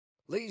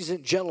Ladies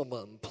and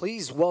gentlemen,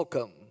 please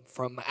welcome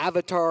from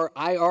Avatar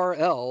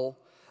IRL,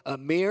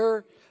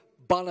 Amir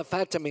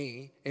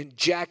Bonifatimi and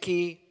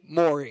Jackie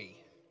Mori.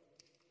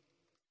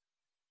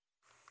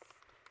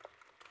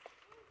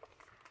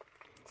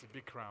 It's a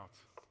big crowd.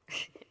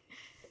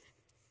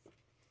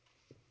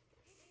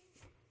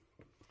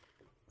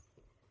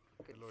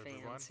 Good Hello, fans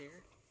everyone. here.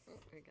 Oh,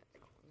 we got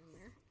that one in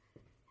there.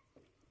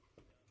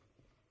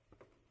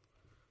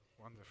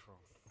 Wonderful.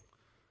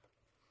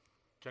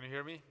 Can you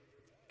hear me?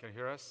 Can you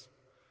hear us?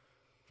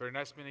 Very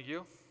nice meeting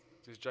you.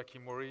 This is Jackie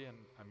Mori, and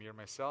I'm here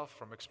myself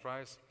from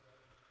XPRIZE.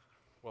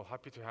 Well,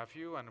 happy to have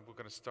you, and we're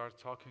going to start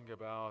talking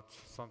about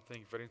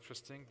something very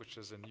interesting, which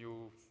is a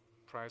new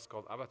prize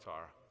called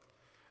Avatar.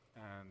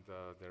 And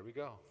there we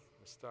go.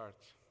 Let's start.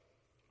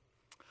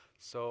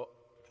 So,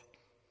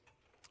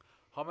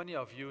 how many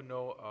of you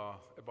know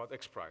about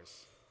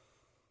XPRIZE?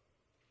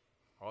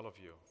 All of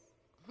you.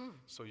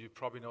 So you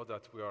probably know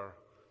that we are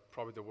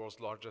probably the world's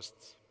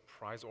largest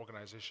prize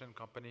organization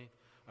company,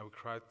 and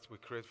we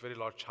create very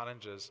large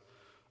challenges,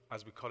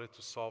 as we call it,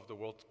 to solve the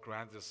world's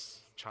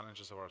grandest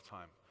challenges of our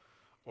time.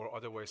 Or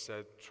other way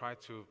said, try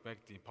to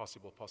make the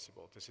impossible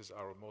possible. This is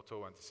our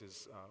motto, and this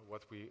is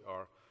what we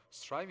are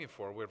striving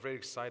for. We're very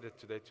excited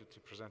today to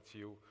present to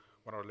you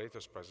one of our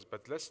latest prizes.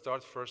 But let's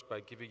start first by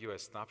giving you a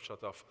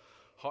snapshot of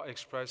how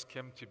XPRIZE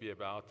came to be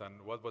about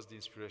and what was the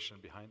inspiration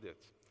behind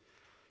it.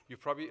 You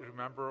probably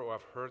remember or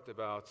have heard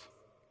about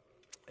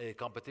a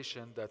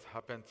competition that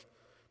happened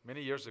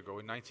many years ago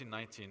in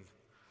 1919.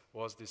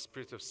 Was the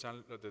Spirit of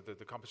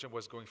the competition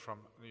was going from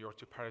New York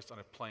to Paris on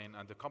a plane,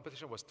 and the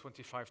competition was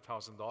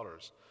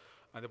 $25,000,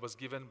 and it was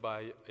given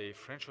by a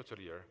French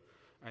hotelier,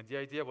 and the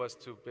idea was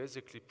to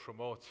basically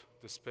promote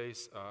the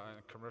space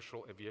and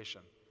commercial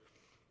aviation.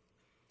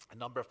 A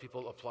number of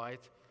people applied,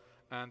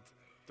 and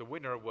the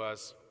winner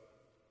was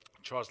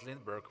Charles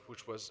Lindbergh,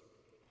 which was,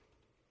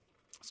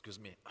 excuse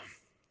me,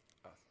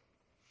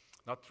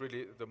 not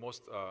really the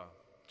most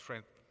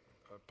trained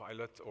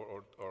pilot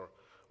or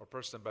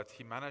person, but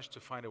he managed to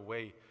find a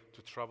way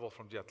to travel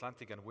from the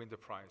Atlantic and win the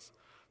prize.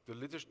 The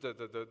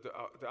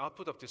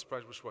output of this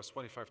prize, which was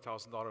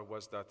 $25,000,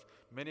 was that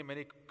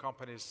many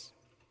companies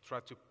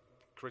tried to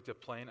create a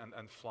plane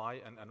and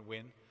fly and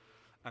win.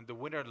 And the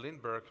winner,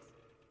 Lindbergh,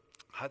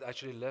 had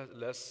actually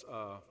less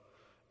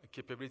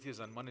capabilities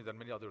and money than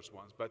many others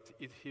ones, but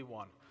he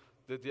won.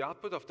 The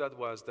output of that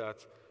was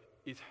that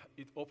it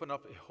opened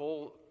up a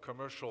whole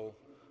commercial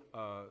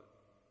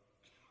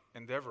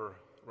endeavor.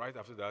 Right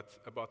after that,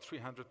 about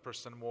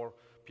 300% more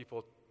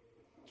people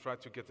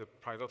tried to get a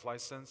pilot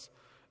license,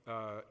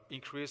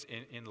 increase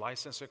in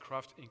licensed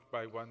aircraft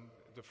by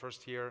the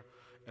first year.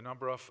 A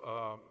number of,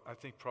 I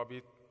think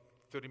probably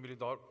 30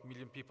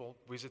 million people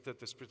visited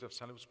the Spirit of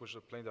St. Louis, which is a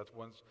plane that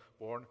was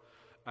born.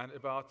 And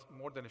about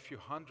more than a few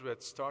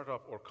hundred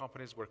startup or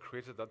companies were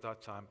created at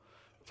that time,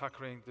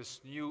 tackling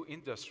this new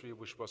industry,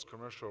 which was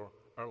commercial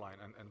airline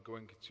and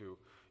going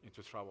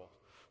into travel.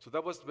 So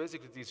that was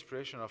basically the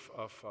inspiration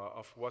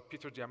of what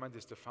Peter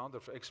Diamandis, the founder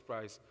of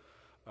XPRIZE,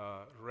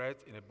 read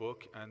in a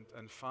book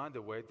and found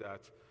a way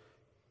that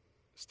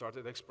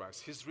started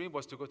XPRIZE. His dream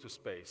was to go to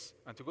space.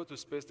 And to go to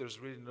space, there's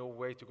really no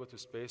way to go to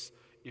space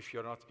if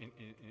you're not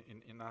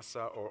in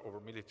NASA or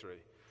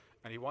military.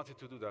 And he wanted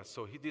to do that.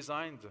 So he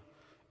designed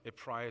a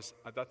prize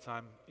at that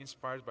time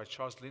inspired by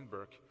Charles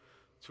Lindbergh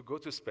to go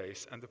to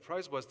space. And the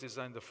prize was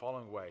designed the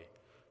following way.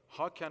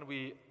 How can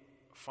we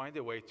find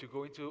a way to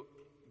go into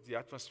the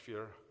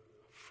atmosphere,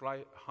 fly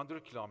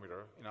 100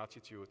 kilometers in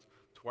altitude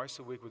twice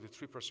a week with a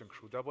 3-person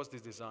crew? That was the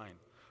design.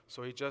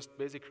 So he just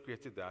basically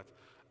created that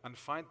and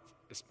find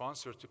a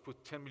sponsor to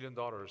put $10 million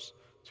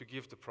to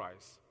give the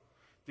prize.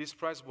 This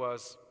prize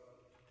was,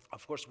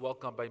 of course,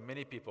 welcomed by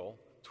many people,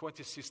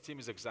 26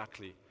 teams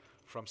exactly,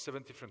 from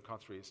 7 different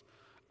countries.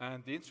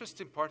 And the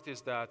interesting part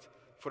is that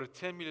for a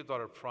 $10 million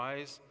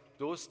prize,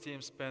 those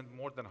teams spent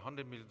more than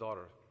 $100 million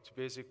to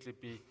basically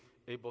be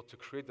able to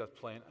create that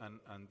plane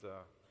and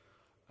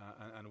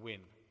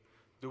win.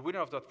 The winner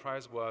of that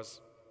prize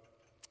was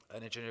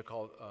an engineer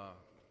called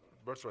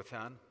Bert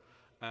Rathan,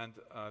 and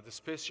the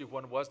spaceship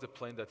one was the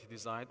plane that he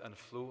designed and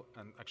flew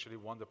and actually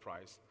won the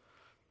prize.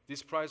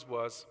 This prize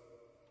was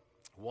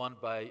won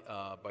by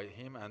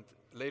him, and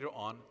later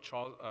on,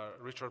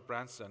 Richard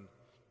Branson,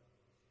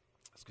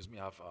 excuse me,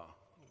 I have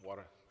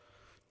water.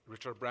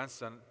 Richard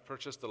Branson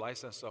purchased the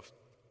license of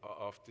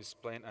this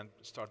plane and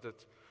started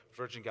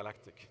Virgin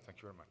Galactic. Thank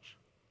you very much.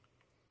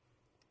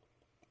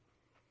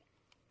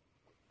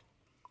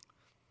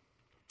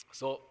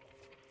 So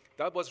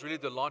that was really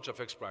the launch of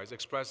XPRIZE.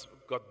 XPRIZE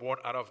got born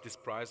out of this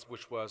prize,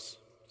 which was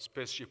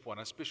Spaceship One.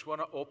 And Spaceship One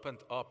opened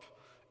up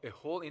a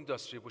whole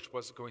industry which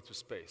was going to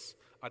space.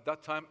 At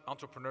that time,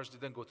 entrepreneurs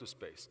didn't go to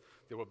space.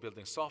 They were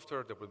building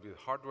software, they were building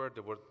hardware,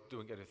 they were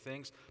doing other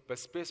things, but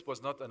space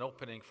was not an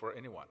opening for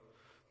anyone.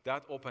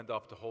 That opened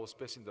up the whole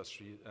space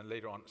industry, and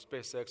later on,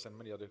 SpaceX and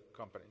many other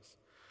companies.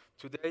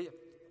 Today,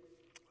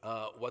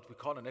 what we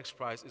call an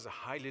XPRIZE is a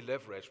highly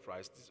leveraged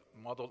prize,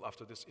 modeled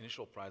after this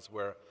initial prize,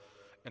 where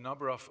a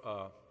number of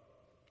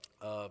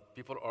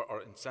people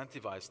are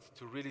incentivized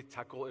to really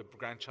tackle a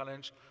grand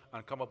challenge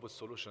and come up with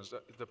solutions.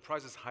 The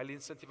prize is highly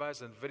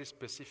incentivized and very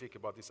specific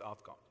about this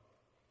outcome.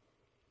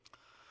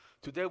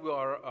 Today we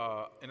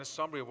are, in a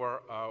summary, we're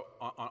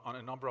on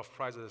a number of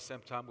prizes at the same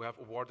time. We have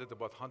awarded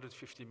about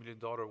 $150 million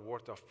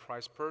worth of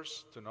prize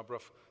purse to a number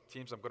of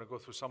teams. I'm going to go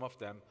through some of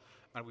them.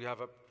 And we have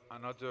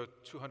another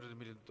 $200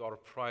 million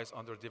prize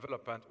under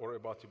development or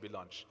about to be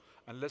launched.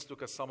 And let's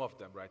look at some of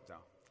them right now.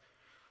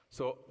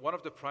 So one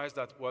of the prizes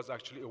that was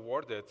actually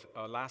awarded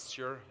last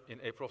year in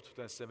April of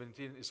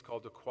 2017 is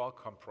called the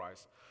Qualcomm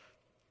Prize.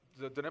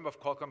 The name of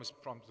Qualcomm is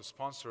from the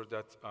sponsor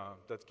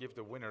that gave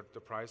the winner the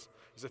prize.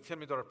 It's a $10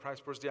 million prize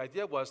purse. The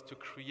idea was to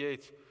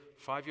create,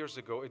 5 years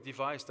ago, a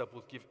device that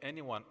would give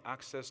anyone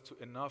access to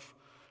enough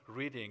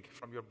reading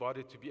from your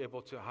body to be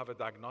able to have a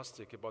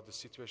diagnostic about the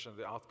situation,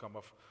 the outcome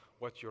of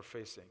what you're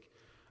facing.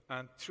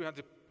 And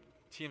 300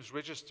 teams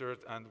registered,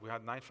 and we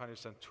had 9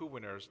 finalists and 2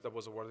 winners that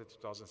was awarded in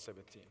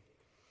 2017.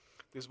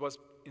 This was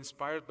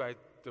inspired by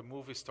the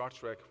movie Star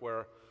Trek,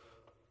 where,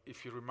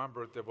 if you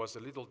remember, there was a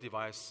little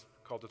device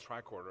called the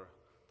tricorder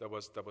that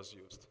was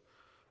used.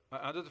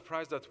 Another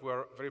prize that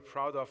we're very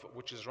proud of,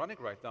 which is running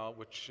right now,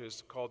 which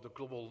is called the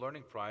Global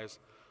Learning Prize,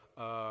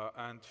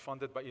 and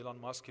funded by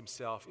Elon Musk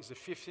himself, is a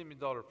 $15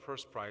 million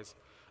purse prize.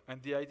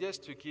 And the idea is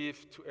to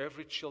give to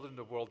every child in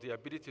the world the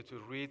ability to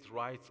read,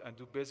 write, and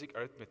do basic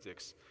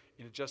arithmetics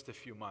in just a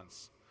few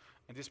months.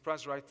 And this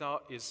prize right now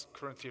is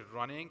currently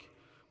running.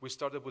 We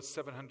started with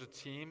 700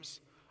 teams,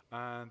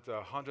 and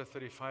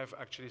 135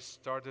 actually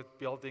started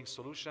building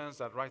solutions,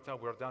 and right now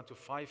we're down to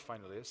 5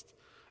 finalists,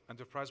 and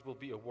the prize will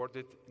be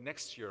awarded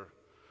next year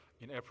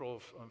in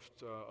April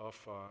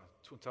of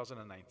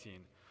 2019.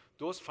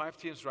 Those 5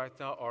 teams right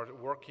now are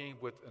working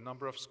with a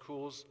number of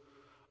schools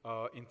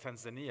in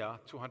Tanzania,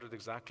 200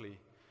 exactly,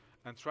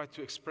 and try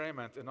to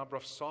experiment a number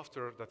of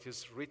software that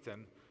is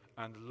written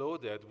and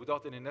loaded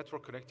without any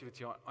network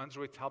connectivity on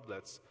Android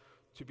tablets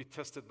to be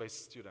tested by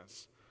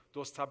students.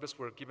 Those tablets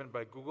were given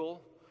by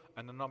Google,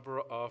 and a number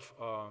of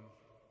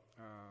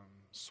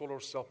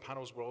solar cell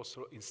panels were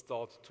also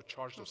installed to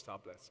charge those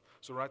tablets.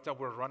 So right now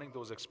we're running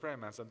those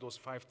experiments, and those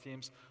 5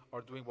 teams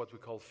are doing what we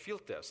call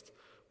field test,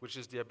 which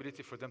is the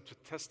ability for them to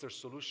test their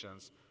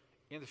solutions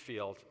in the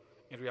field,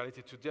 in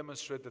reality, to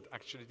demonstrate that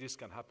actually this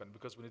can happen,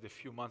 because we need a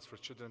few months for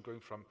children going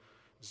from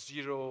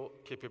 0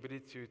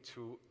 capability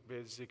to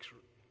basic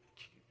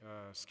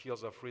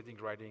skills of reading,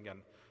 writing,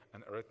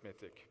 and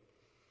arithmetic.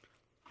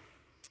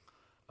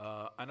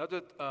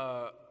 Another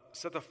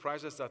set of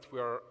prizes that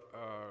we are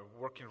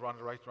working on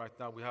right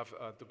now, we have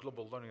the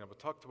global learning that we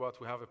talked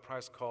about. We have a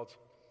prize called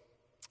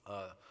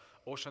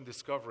Ocean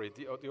Discovery.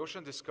 The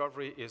Ocean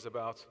Discovery is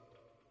about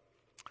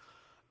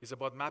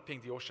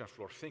mapping the ocean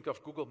floor. Think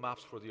of Google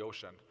Maps for the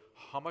ocean.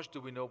 How much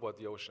do we know about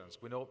the oceans?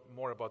 We know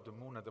more about the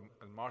moon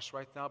and Mars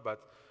right now,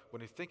 but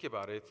when you think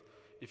about it,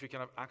 if you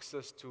can have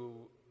access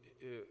to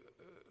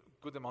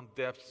good amount of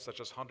depth, such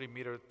as 100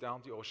 meters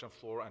down the ocean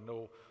floor, and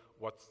know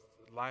what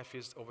life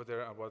is over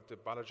there and what the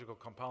biological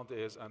compound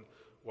is and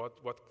what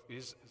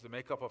is the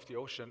makeup of the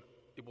ocean,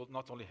 it will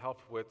not only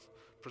help with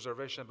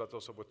preservation but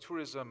also with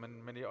tourism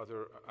and many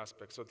other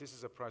aspects. So this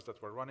is a prize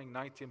that we're running.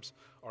 9 teams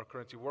are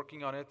currently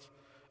working on it,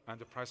 and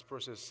the prize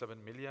purse is $7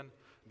 million.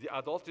 The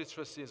adult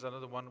literacy is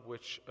another one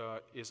which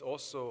is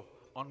also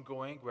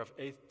ongoing. We have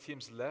 8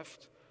 teams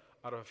left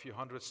out of a few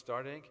hundred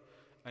starting,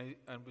 and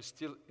we're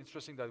still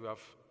interesting that we have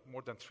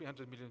more than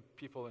 300 million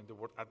people in the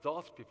world,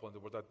 adult people in the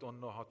world, that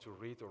don't know how to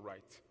read or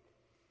write.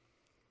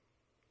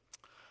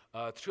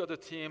 3 other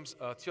teams,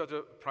 2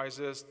 other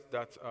prizes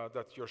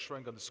that you're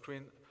showing on the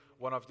screen.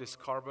 One of this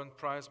carbon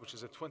prize, which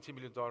is a $20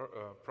 million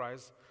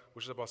prize,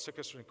 which is about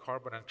sequestering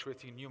carbon and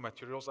creating new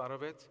materials out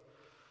of it.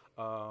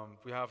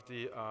 We have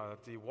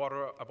the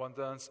water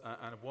abundance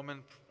and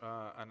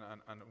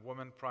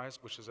women prize,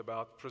 which is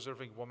about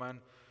preserving women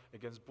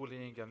against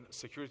bullying and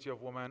security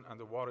of women. And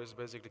the water is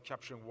basically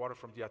capturing water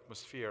from the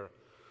atmosphere.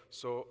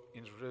 So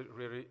in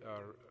really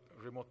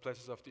remote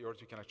places of the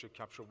earth, you can actually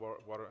capture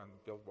water and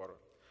build water.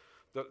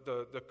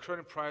 The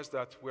current prize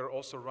that we're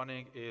also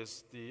running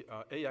is the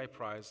AI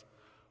prize,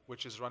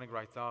 which is running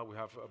right now. We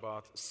have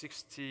about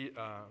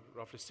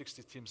roughly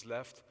 60 teams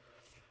left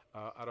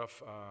out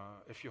of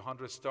a few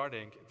hundred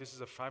starting. This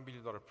is a $5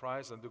 million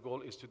prize, and the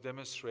goal is to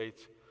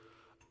demonstrate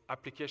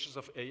applications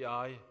of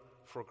AI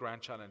for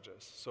grand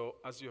challenges. So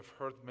as you have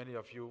heard, many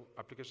of you,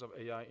 applications of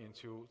AI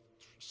into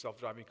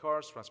self-driving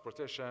cars,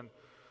 transportation,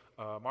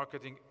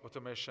 marketing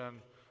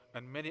automation,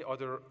 and many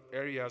other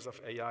areas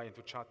of AI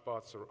into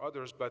chatbots or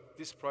others, but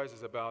this prize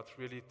is about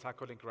really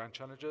tackling grand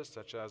challenges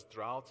such as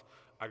drought,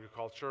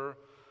 agriculture,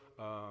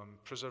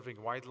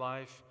 preserving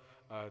wildlife,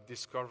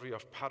 discovery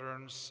of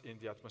patterns in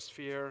the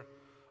atmosphere,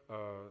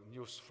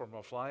 new form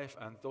of life,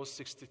 and those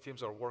 60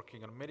 teams are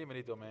working on many,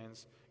 many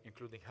domains,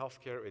 including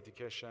healthcare,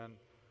 education,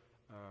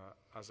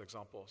 as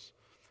examples.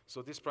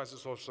 So this prize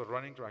is also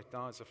running right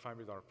now. It's a $5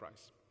 million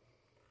prize.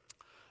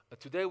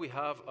 Today we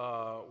have,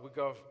 we're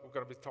going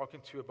to be talking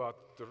to you about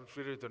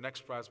really the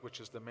next prize, which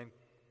is the main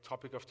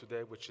topic of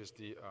today, which is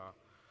the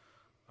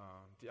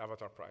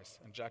Avatar prize.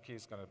 And Jackie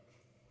is going to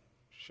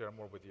share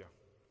more with you.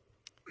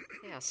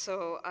 Yeah,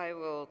 so I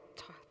will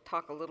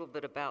talk a little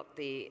bit about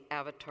the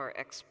Avatar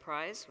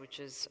XPRIZE, which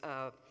is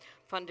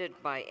funded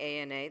by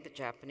ANA, the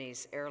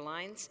Japanese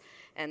airlines.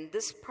 And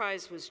this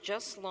prize was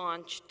just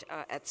launched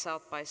at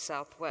South by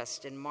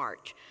Southwest in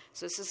March.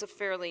 So this is a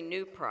fairly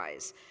new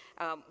prize.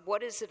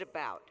 What is it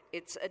about?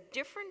 It's a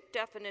different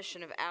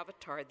definition of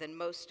avatar than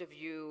most of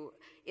you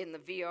in the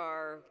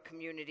VR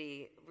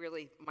community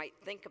really might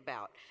think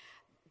about.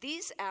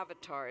 These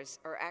avatars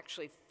are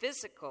actually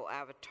physical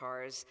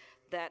avatars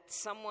that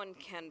someone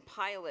can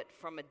pilot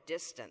from a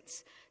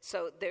distance.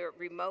 So they're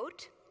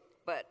remote,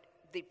 but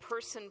the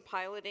person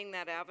piloting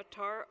that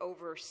avatar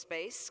over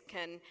space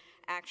can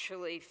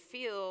actually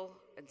feel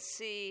and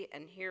see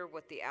and hear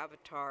what the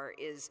avatar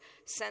is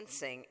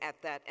sensing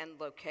at that end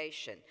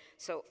location.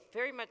 So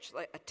very much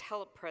like a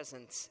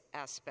telepresence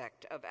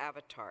aspect of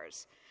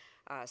avatars.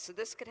 So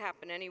this could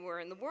happen anywhere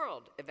in the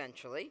world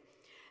eventually.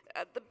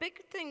 The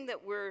big thing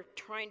that we're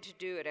trying to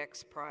do at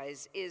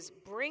XPRIZE is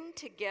bring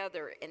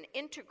together and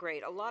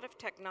integrate a lot of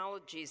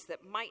technologies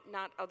that might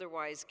not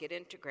otherwise get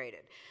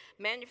integrated.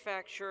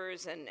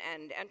 Manufacturers and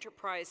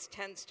enterprise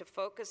tends to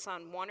focus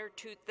on one or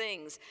two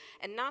things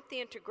and not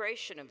the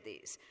integration of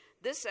these.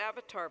 This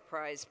Avatar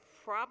Prize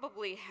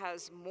probably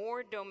has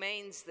more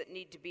domains that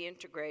need to be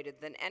integrated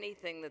than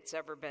anything that's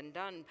ever been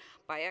done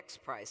by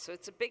XPRIZE. So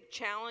it's a big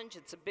challenge,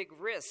 it's a big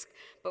risk,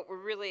 but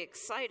we're really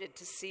excited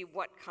to see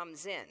what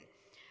comes in.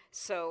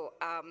 So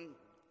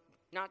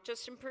not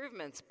just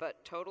improvements,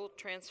 but total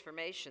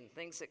transformation,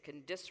 things that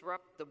can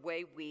disrupt the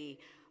way we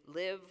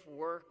live,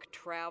 work,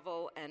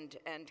 travel, and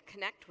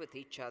connect with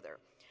each other.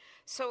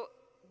 So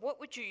what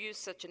would you use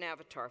such an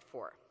avatar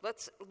for?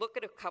 Let's look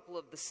at a couple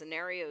of the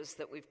scenarios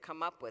that we've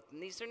come up with,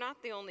 and these are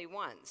not the only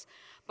ones,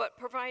 but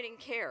providing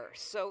care.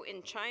 So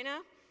in China,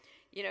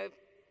 you know,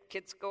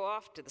 kids go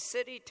off to the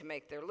city to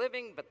make their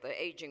living, but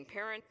the aging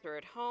parents are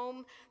at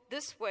home.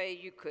 This way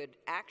you could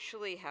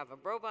actually have a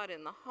robot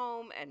in the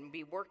home and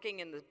be working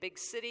in the big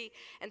city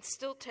and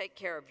still take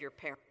care of your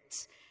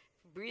parents.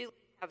 Really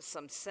have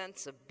some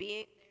sense of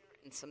being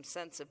there and some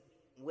sense of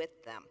being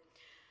with them.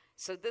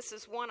 So this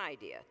is one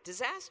idea.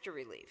 Disaster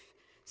relief.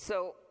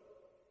 So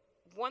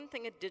one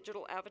thing a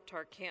digital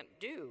avatar can't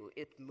do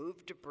is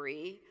move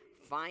debris,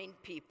 find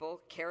people,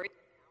 carry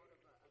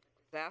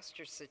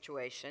disaster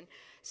situation.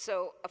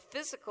 So a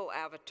physical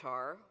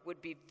avatar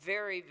would be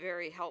very,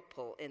 very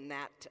helpful in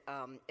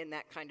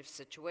that kind of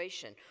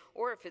situation.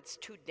 Or if it's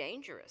too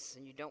dangerous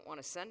and you don't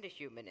want to send a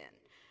human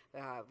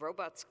in.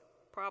 Robots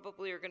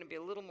probably are going to be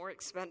a little more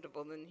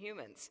expendable than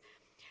humans.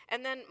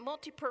 And then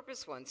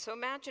multi-purpose ones. So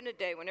imagine a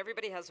day when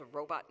everybody has a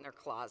robot in their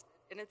closet,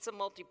 and it's a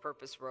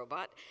multi-purpose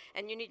robot,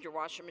 and you need your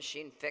washing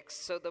machine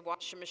fixed, so the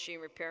washing machine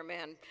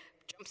repairman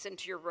jumps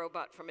into your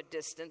robot from a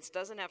distance,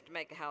 doesn't have to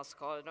make a house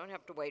call, you don't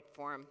have to wait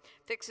for him,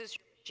 fixes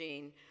your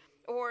machine.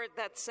 Or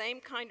that same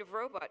kind of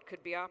robot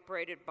could be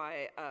operated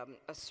by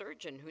a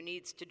surgeon who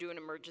needs to do an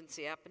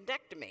emergency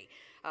appendectomy.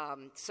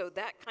 So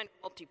that kind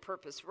of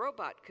multi-purpose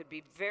robot could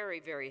be very,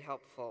 very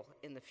helpful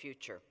in the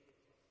future.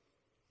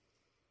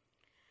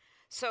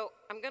 So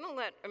I'm going to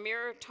let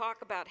Amir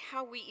talk about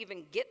how we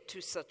even get to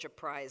such a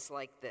prize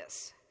like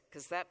this,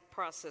 because that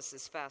process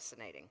is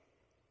fascinating.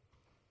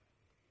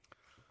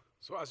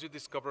 So as you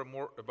discover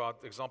more about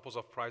examples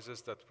of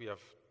prizes that we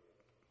have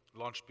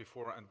launched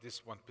before and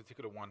this one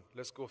particular one,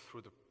 let's go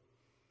through the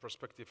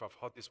perspective of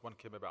how this one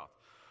came about.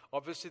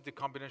 Obviously, the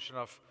combination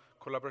of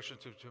collaboration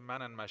between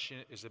man and machine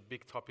is a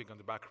big topic in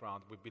the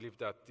background. We believe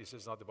that this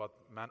is not about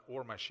man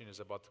or machine, it's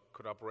about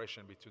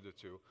collaboration between the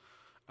two.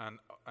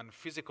 And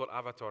physical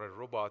avatar, a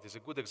robot, is a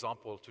good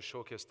example to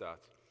showcase that.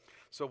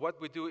 So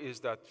what we do is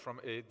that from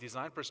a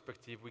design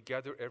perspective, we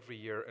gather every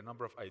year a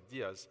number of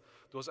ideas.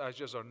 Those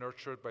ideas are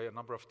nurtured by a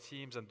number of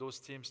teams, and those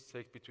teams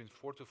take between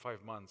 4 to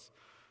 5 months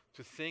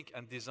to think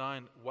and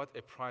design what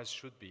a prize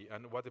should be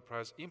and what the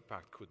prize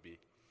impact could be.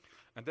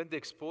 And then they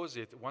expose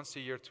it once a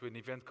year to an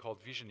event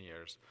called Vision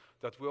Years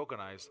that we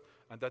organize.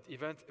 And that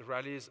event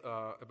rallies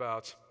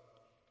about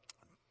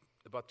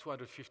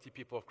 250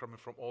 people coming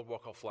from all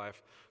walks of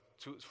life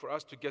for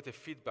us to get a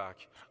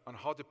feedback on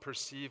how they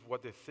perceive,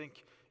 what they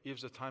think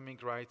is the timing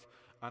right,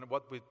 and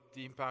what with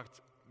the impact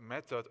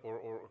method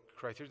or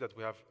criteria that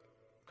we have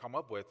come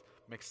up with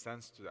makes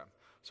sense to them.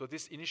 So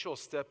this initial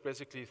step,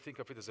 basically think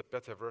of it as a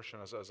beta version,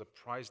 as a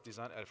prize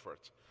design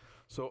effort.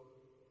 So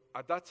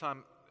at that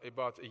time,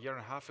 about a year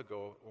and a half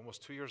ago,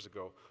 almost 2 years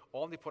ago,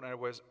 All Nippon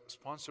Airways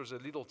sponsors a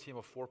little team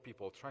of 4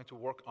 people trying to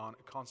work on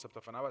a concept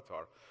of an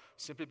avatar,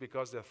 simply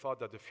because they thought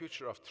that the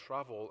future of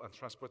travel and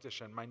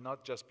transportation might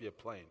not just be a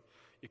plane.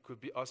 It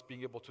could be us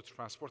being able to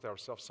transport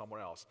ourselves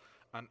somewhere else.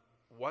 And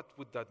what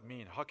would that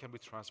mean? How can we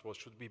transport?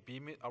 Should we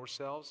beam it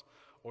ourselves,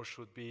 or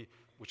should we,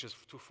 which is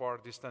too far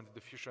distant in the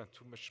future and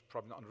too much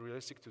probably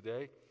unrealistic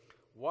today?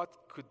 What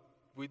could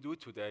we do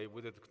today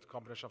with a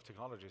combination of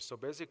technologies? So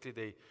basically,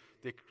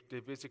 they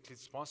basically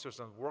sponsors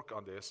and work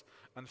on this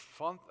and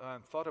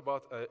thought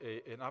about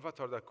an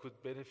avatar that could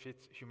benefit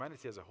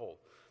humanity as a whole.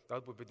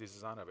 That would be the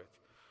design of it.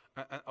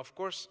 And of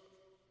course,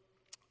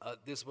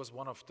 This was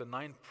one of the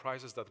 9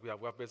 prizes that we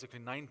have. We have basically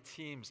 9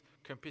 teams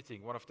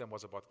competing. One of them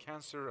was about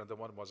cancer, and the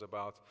one was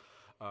about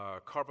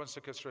carbon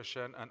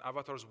sequestration, and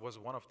Avatars was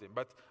one of them.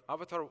 But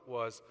Avatar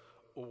was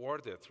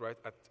awarded, right,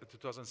 at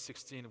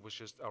 2016,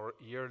 which is our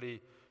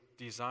yearly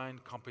design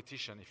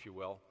competition, if you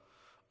will,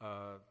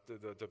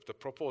 the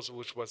proposal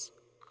which was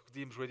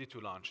deemed ready to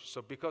launch.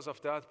 So because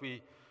of that,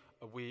 we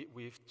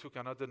took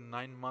another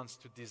 9 months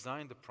to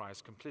design the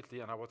prize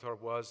completely, and Avatar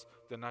was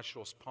the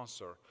natural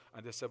sponsor.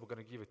 And they said, we're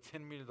going to give a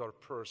 $10 million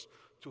purse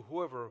to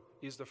whoever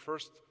is the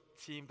first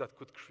team that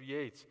could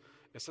create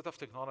a set of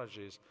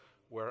technologies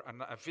where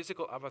a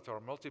physical avatar,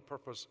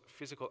 multi-purpose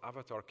physical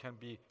avatar, can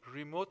be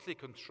remotely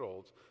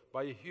controlled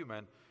by a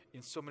human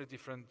in so many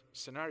different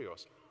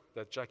scenarios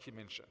that Jackie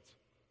mentioned.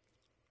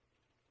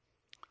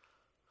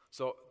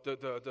 So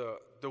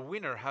the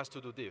winner has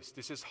to do this.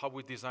 This is how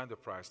we design the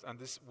prize, and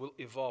this will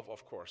evolve,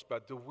 of course.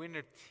 But the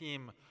winner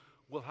team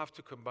will have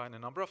to combine a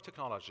number of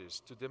technologies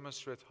to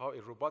demonstrate how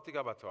a robotic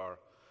avatar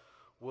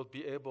will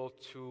be able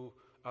to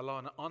allow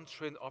an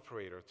untrained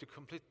operator to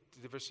complete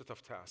the diverse set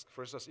of tasks.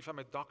 For instance, if I'm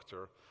a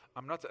doctor,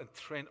 I'm not a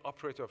trained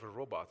operator of a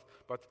robot,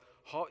 but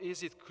how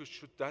easy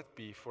should that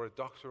be for a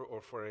doctor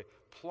or for a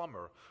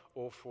plumber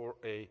or for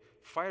a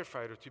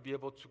firefighter to be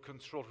able to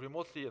control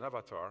remotely an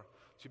avatar,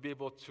 to be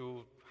able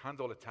to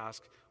handle a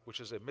task, which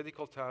is a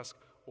medical task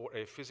or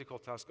a physical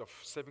task of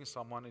saving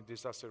someone in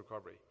disaster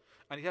recovery.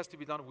 And it has to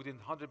be done within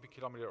 100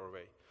 kilometers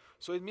away.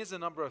 So it means a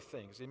number of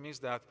things. It means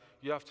that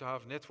you have to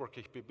have network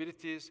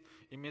capabilities.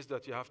 It means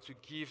that you have to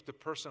give the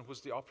person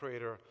who's the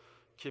operator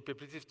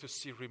capabilities to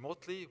see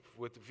remotely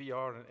with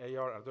VR and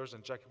AR and others,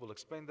 and Jackie will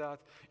explain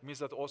that. It means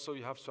that also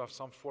you have to have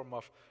some form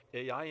of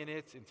AI in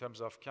it in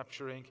terms of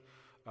capturing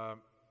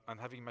and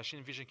having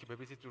machine vision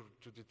capability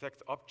to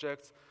detect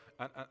objects,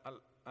 and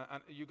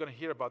you're going to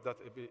hear about that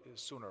a bit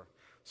sooner.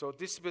 So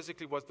this is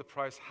basically what the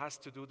prize has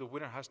to do. The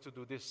winner has to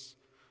do this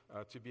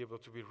to be able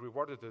to be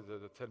rewarded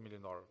the $10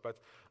 million. But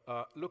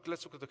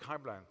let's look at the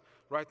timeline.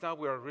 Right now,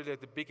 we are really at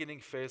the beginning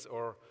phase,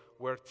 or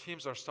where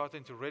teams are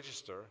starting to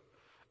register,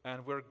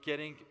 and we're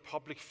getting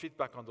public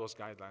feedback on those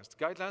guidelines. The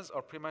guidelines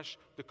are pretty much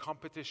the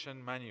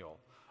competition manual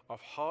of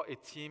how a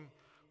team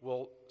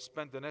will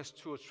spend the next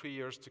 2 or 3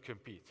 years to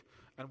compete.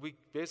 And we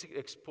basically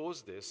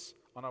expose this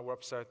on our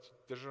website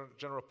to the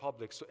general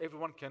public, so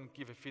everyone can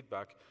give a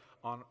feedback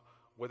on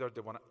whether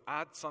they want to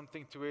add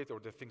something to it, or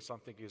they think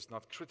something is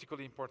not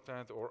critically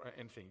important, or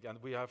anything.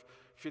 And we have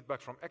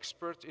feedback from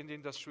experts in the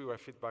industry, we have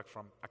feedback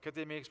from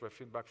academics, we have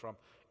feedback from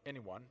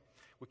anyone.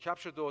 We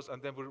capture those,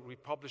 and then we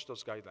publish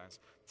those guidelines.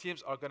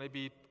 Teams are going to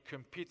be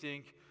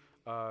competing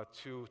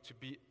to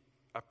be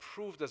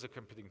approved as a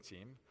competing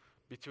team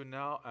between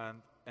now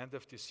and end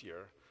of this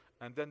year.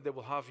 And then they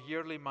will have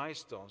yearly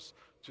milestones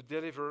to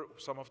deliver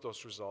some of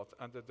those results,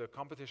 and the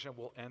competition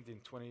will end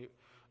in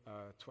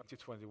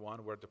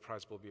 2021, where the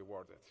prize will be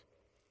awarded.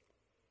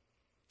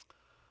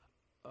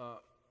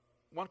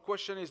 One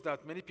question is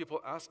that many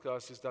people ask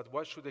us is that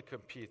why should they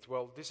compete?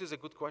 Well, this is a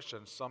good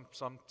question. Some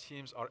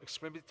teams are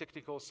extremely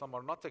technical, some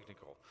are not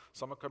technical.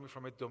 Some are coming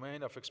from a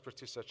domain of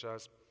expertise such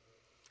as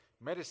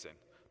medicine,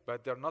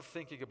 but they're not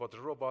thinking about the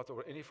robot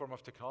or any form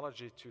of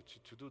technology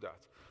to do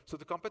that. So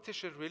the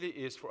competition really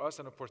is for us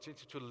an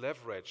opportunity to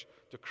leverage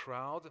the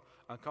crowd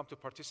and come to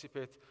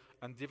participate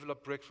and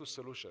develop breakthrough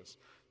solutions.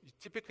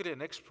 Typically, an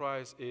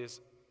XPRIZE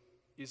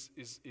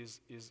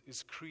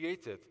is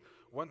created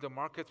when the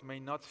market may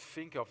not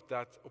think of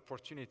that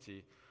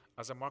opportunity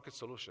as a market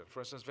solution. For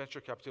instance, venture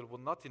capital will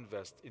not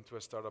invest into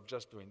a startup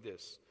just doing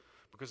this,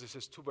 because this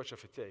is too much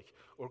of a take.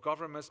 Or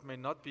governments may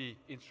not be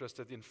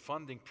interested in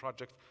funding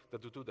projects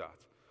that do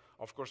that.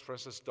 Of course, for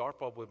instance,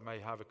 DARPA may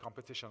have a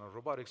competition on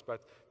robotics,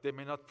 but they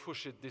may not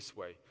push it this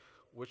way,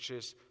 which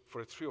is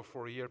for a 3 or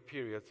 4 year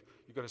period,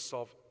 you're going to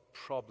solve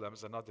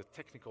problems and not the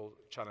technical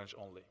challenge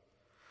only.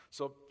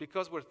 So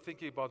because we're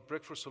thinking about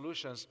breakthrough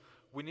solutions,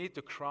 we need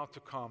the crowd to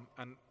come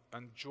and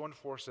join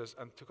forces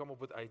and to come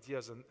up with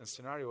ideas and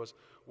scenarios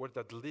where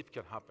that leap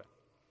can happen.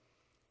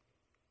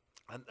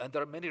 And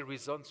there are many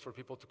reasons for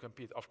people to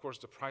compete. Of course,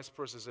 the prize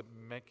purse is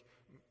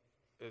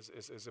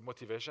a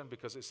motivation,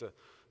 because it's a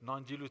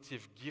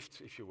non-dilutive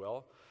gift, if you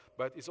will.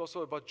 But it's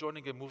also about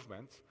joining a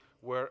movement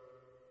where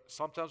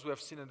sometimes we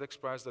have seen in the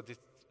XPRIZE that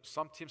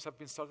some teams have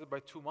been started by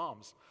 2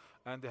 moms,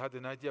 and they had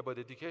an idea about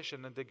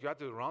education, and they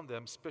gathered around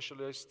them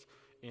specialists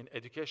in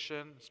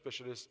education,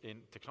 specialists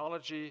in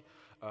technology,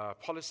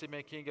 policy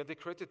making, and they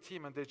created a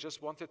team, and they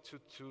just wanted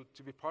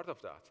to be part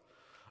of that.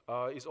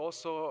 It's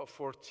also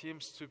for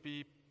teams to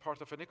be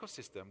part of an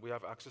ecosystem. We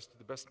have access to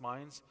the best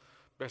minds,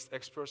 best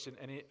experts in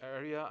any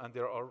area, and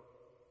there are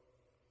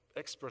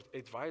expert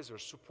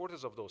advisors,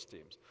 supporters of those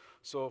teams.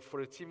 So for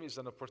a team, is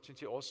an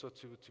opportunity also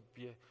to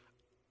be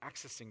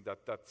accessing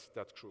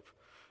that group.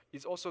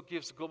 It also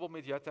gives global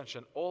media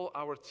attention. All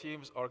our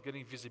teams are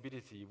getting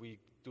visibility. We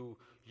do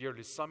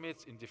yearly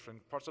summits in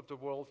different parts of the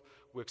world.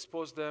 We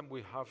expose them.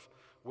 We have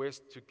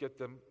ways to get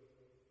them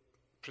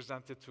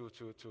presented to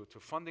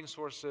funding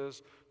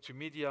sources, to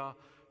media,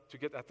 to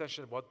get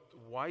attention about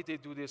why they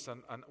do this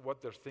and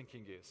what their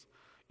thinking is.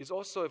 It's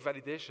also a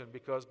validation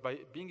because by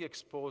being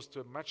exposed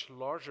to a much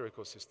larger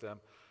ecosystem,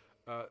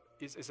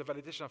 is a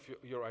validation of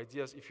your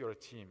ideas if you're a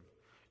team.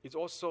 It's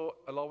also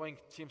allowing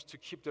teams to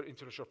keep their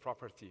intellectual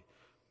property.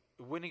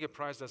 Winning a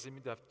prize doesn't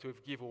mean that to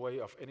give away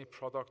of any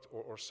product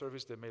or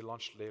service they may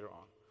launch later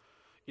on.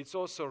 It's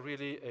also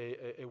really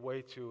a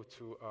way to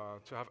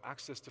have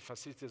access to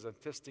facilities and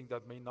testing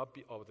that may not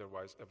be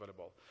otherwise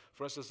available.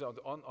 For instance,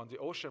 on the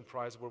Ocean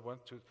Prize, we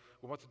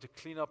wanted to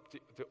clean up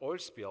the oil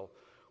spill.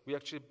 We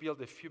actually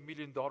built a few $1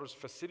 million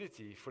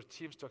facility for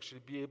teams to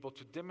actually be able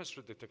to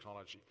demonstrate the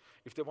technology.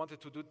 If they wanted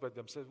to do it by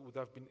themselves, it would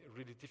have been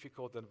really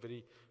difficult and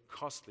very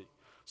costly.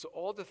 So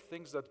all the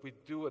things that we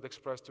do at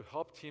XPRIZE to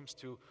help teams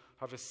to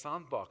have a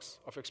sandbox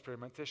of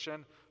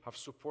experimentation, have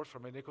support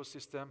from an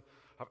ecosystem,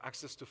 have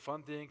access to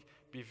funding,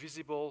 be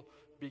visible,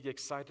 be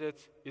excited,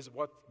 is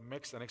what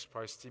makes an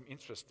XPRIZE team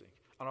interesting.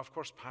 And of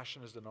course,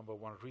 passion is the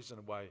 #1 reason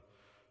why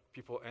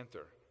people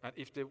enter. And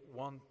if they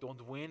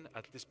don't win,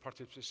 at least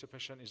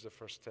participation is the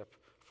first step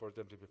for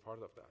them to be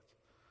part of that.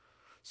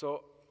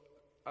 So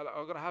I'm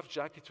going to have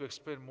Jackie to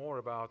explain more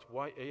about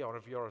why AR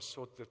and VR are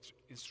so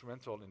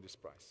instrumental in this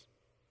prize.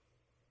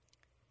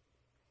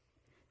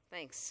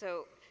 Thanks.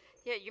 So,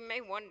 yeah, you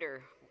may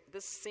wonder,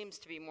 this seems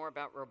to be more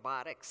about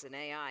robotics and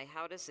AI.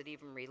 How does it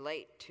even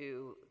relate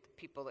to the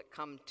people that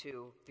come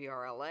to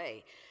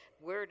VRLA?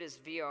 Where does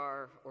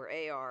VR or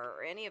AR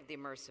or any of the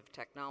immersive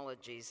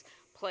technologies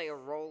play a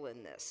role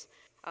in this?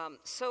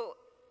 So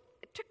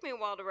it took me a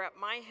while to wrap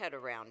my head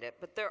around it,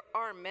 but there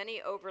are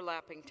many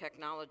overlapping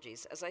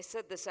technologies. As I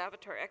said, this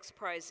Avatar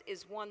XPRIZE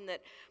is one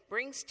that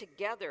brings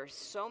together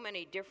so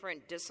many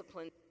different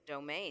disciplines,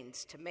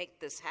 domains to make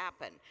this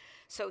happen.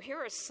 So here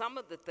are some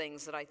of the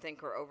things that I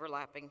think are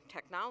overlapping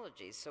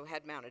technologies. So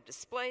head-mounted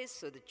displays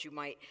so that you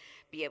might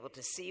be able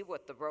to see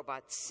what the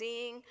robot's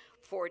seeing,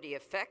 4D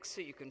effects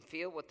so you can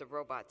feel what the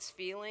robot's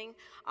feeling,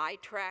 eye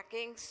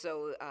tracking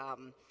so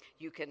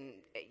you can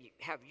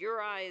have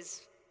your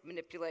eyes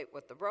manipulate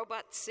what the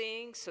robot's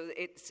seeing. So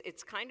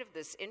it's kind of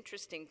this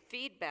interesting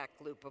feedback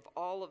loop of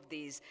all of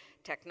these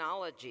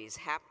technologies.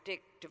 Haptic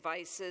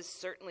devices,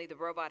 certainly the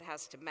robot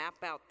has to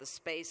map out the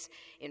space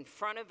in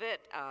front of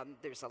it.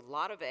 There's a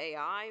lot of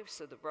AI,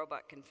 so the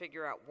robot can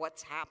figure out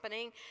what's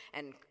happening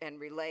and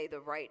relay the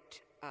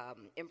right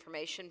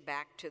information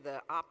back to the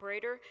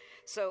operator.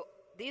 So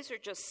these are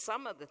just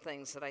some of the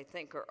things that I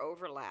think are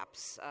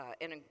overlaps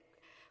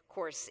of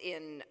course,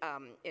 in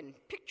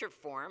picture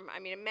form. I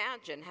mean,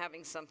 imagine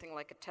having something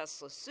like a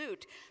Tesla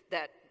suit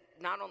that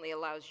not only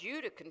allows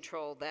you to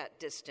control that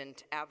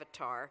distant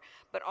avatar,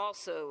 but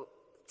also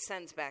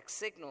sends back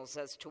signals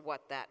as to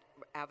what that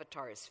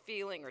avatar is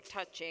feeling or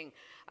touching,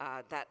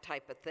 that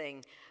type of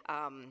thing.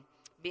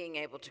 Being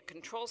able to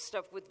control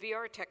stuff with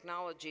VR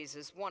technologies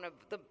is one of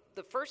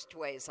the first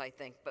ways, I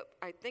think. But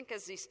I think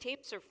as these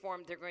teams are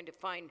formed, they're going to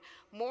find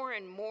more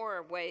and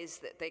more ways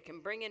that they can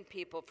bring in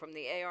people from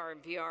the AR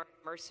and VR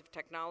immersive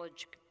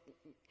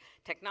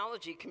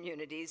technology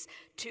communities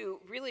to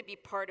really be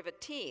part of a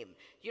team.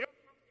 You don't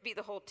have to be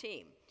the whole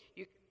team.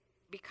 You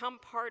become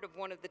part of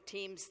one of the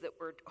teams that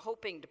we're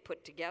hoping to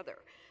put together.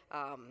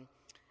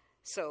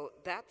 So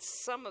that's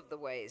some of the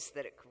ways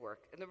that it could work.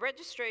 And the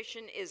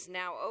registration is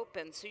now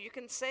open, so you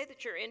can say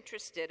that you're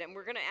interested, and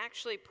we're going to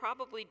actually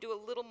probably do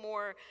a little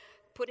more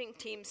putting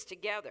teams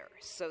together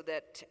so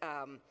that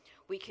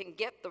we can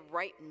get the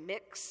right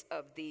mix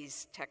of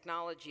these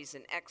technologies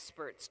and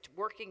experts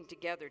working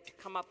together to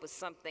come up with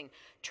something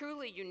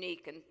truly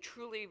unique and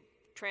truly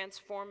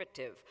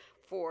transformative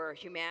for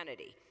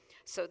humanity.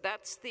 So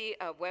that's the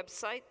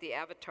website, the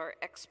Avatar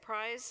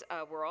XPRIZE.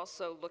 We're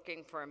also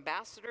looking for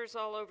ambassadors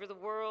all over the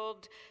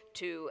world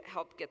to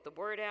help get the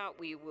word out.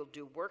 We will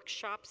do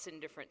workshops in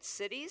different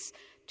cities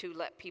to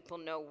let people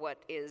know what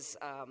is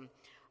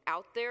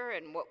out there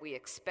and what we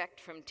expect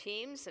from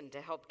teams and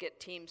to help get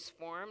teams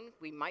formed.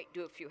 We might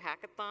do a few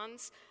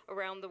hackathons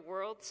around the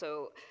world.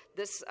 So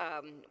this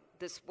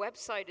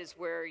website is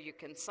where you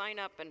can sign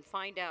up and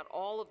find out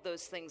all of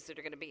those things that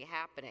are going to be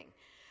happening.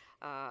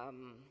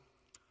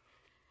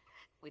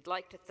 We'd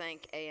like to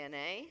thank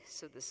ANA.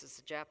 So this is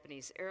a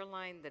Japanese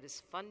airline that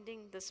is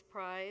funding this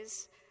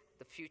prize.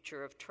 The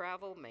future of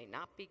travel may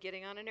not be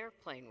getting on an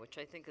airplane, which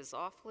I think is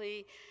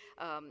awfully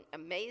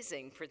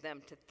amazing for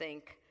them to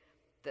think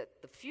that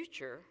the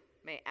future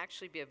may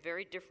actually be a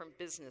very different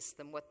business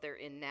than what they're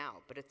in now,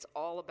 but it's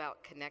all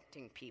about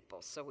connecting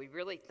people. So we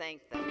really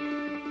thank them.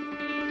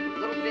 A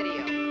little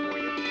video for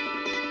you.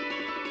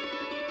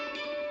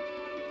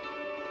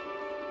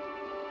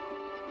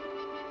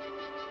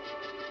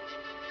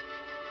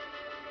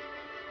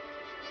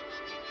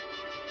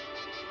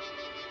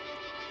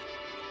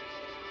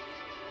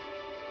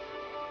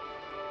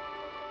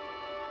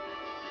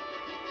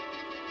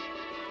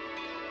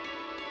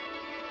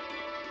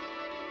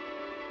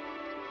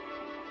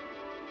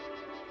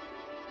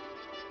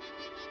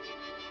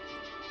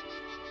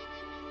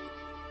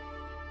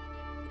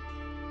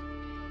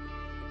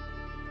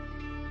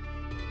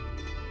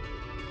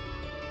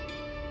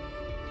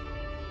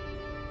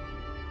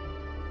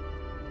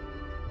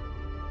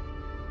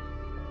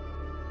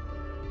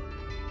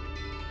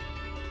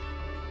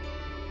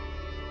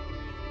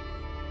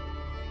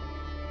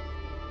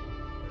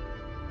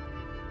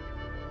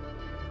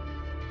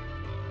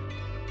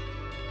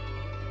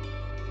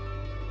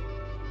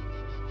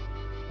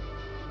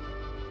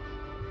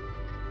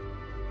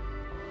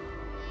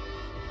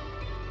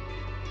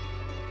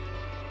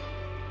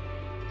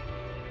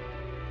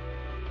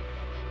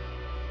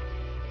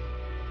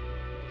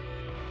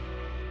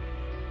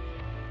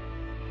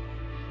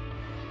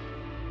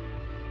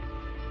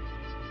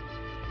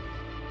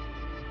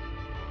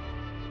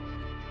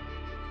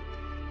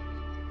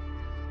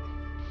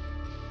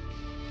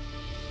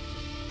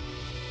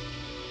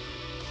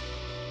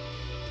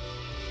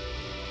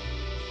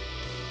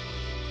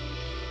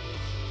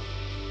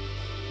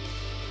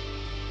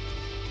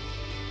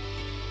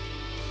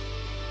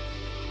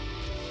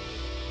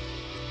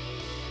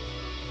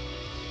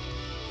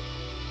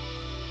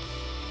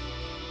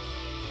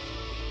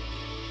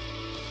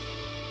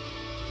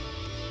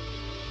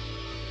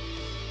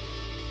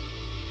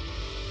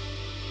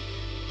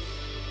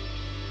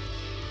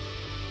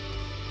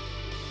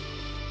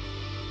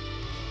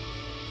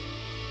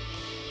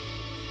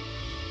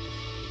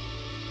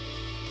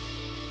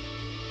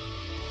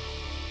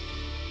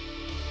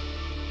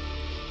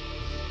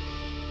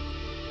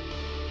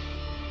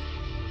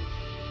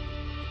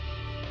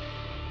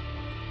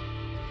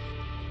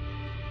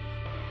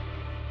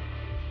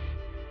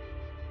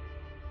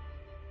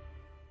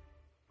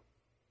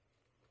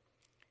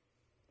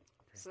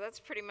 So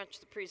that's pretty much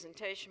the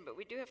presentation, but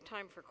we do have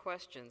time for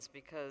questions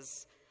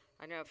because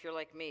I know if you're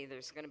like me,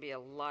 there's going to be a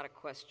lot of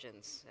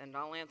questions. And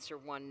I'll answer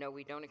one. No,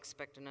 we don't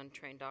expect an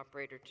untrained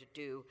operator to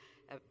do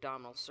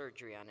abdominal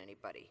surgery on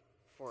anybody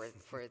for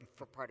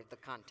part of the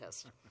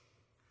contest. So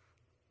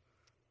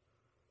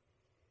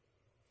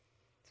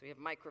we have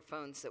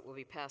microphones that will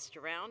be passed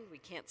around. We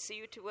can't see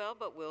you too well,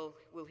 but we'll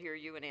hear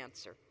you and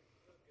answer.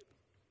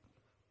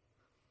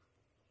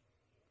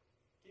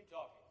 Keep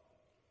talking.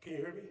 Can you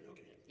hear me?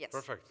 Okay. Yes.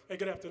 Perfect. Hey,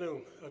 good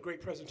afternoon. A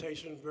great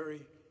presentation,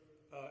 very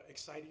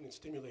exciting and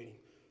stimulating.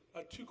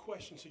 Two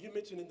questions. So you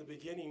mentioned in the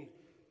beginning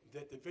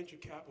that the venture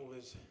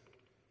capitalists,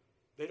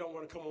 they don't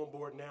want to come on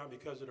board now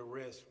because of the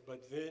risk,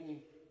 but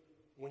then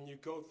when you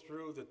go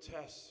through the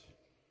tests,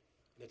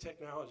 and the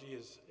technology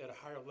is at a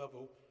higher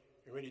level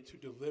and ready to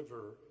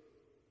deliver,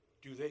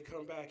 do they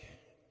come back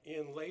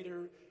in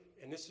later?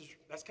 And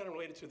that's kind of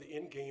related to the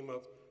end game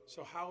of,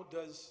 so how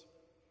does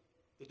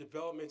the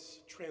developments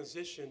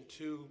transition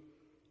to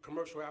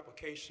commercial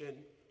application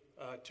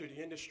to the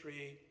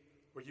industry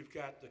where you've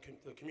got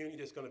the community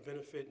that's going to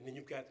benefit, and then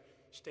you've got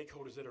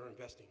stakeholders that are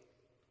investing?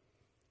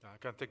 I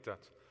can take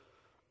that.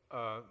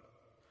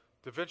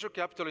 The venture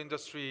capital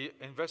industry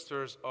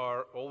investors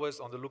are always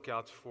on the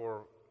lookout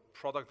for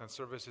product and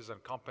services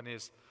and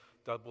companies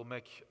that will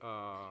make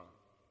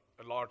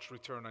a large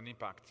return and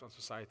impact on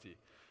society.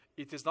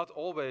 It is not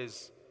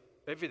always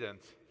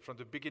evident from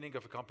the beginning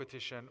of a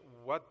competition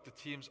what the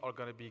teams are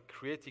going to be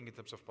creating in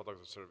terms of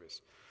product or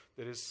service.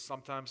 There is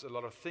sometimes a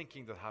lot of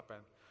thinking that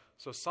happens.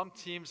 So some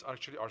teams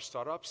actually are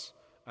startups,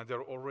 and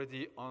they're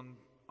already on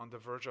the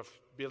verge of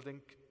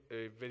building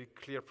a very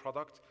clear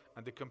product,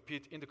 and they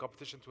compete in the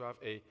competition to have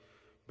a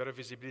better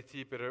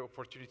visibility, better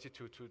opportunity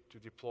to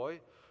deploy,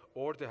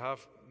 or they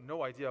have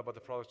no idea about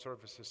the product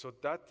services. So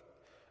that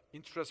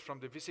interest from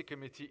the VC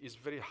committee is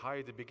very high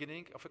at the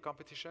beginning of a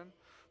competition.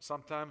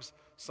 Sometimes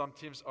some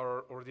teams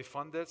are already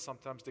funded,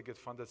 sometimes they get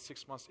funded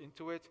 6 months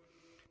into it.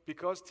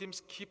 Because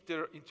teams keep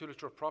their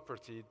intellectual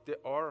property, they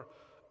are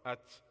at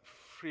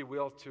free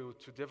will to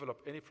develop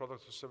any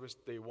product or service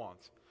they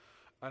want.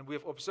 And we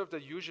have observed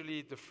that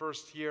usually the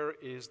first year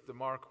is the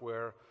mark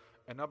where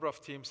a number of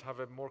teams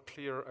have a more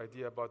clear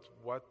idea about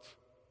what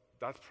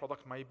that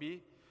product might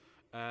be.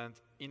 And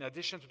in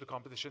addition to the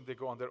competition, they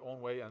go on their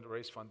own way and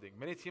raise funding.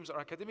 Many teams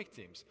are academic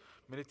teams.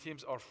 Many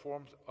teams are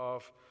formed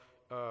of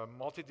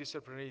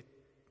multidisciplinary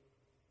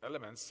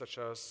elements, such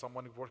as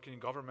someone working in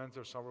government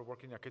or someone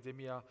working in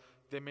academia.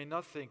 They may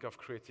not think of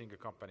creating a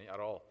company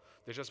at all.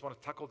 They just want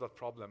to tackle that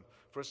problem.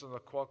 For instance, on the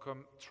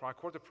Qualcomm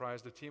Tricorder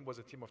Prize, the team was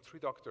a team of 3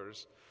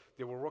 doctors.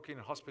 They were working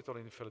in a hospital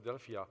in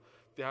Philadelphia.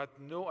 They had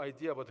no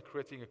idea about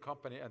creating a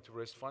company and to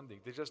raise funding.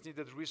 They just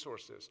needed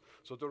resources.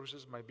 So those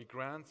resources might be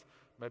grants,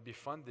 might be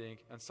funding,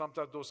 and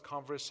sometimes those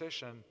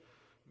conversations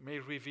may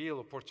reveal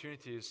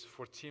opportunities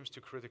for teams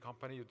to create a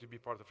company or to be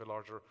part of a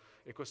larger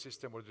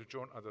ecosystem or to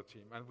join other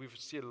teams. And we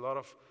see a lot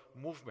of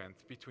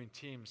movement between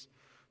teams.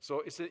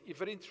 So it's a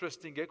very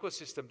interesting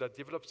ecosystem that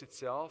develops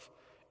itself.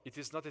 It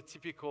is not a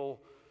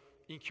typical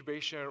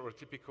incubation or a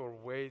typical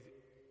way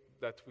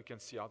that we can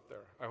see out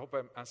there. I hope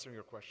I'm answering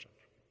your question.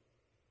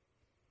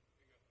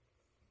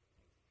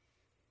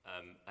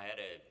 I had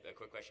a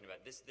quick question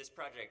about this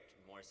project.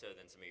 More so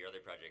than some of your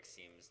other projects,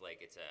 seems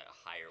like it's a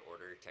higher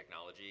order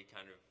technology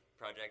kind of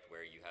project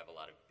where you have a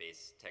lot of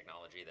base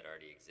technology that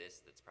already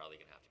exists that's probably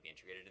going to have to be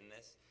integrated in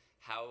this.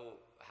 How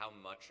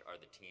much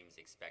are the teams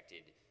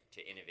expected to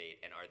innovate,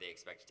 and are they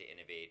expected to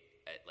innovate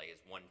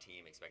is one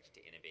team expected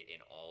to innovate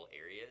in all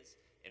areas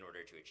in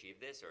order to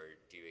achieve this, or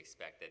do you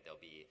expect that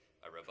there'll be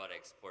a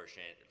robotics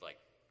portion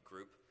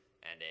group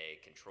and a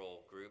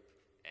control group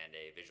and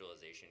a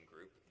visualization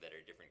group that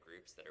are different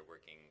groups that are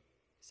working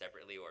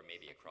separately or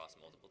maybe across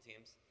multiple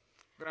teams?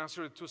 I'm going to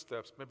answer in 2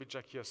 steps. Maybe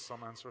Jackie has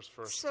some answers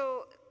first.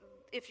 So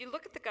if you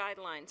look at the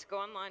guidelines, go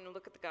online and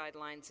look at the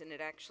guidelines, and it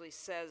actually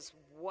says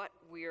what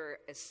we're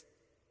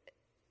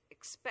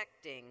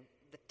expecting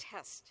the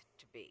test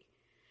to be.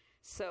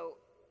 So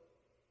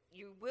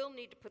you will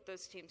need to put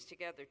those teams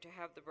together to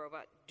have the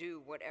robot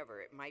do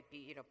whatever. It might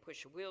be,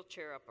 push a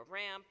wheelchair up a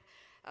ramp,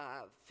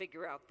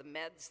 figure out the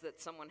meds that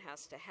someone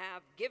has to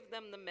have, give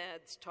them the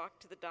meds, talk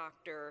to the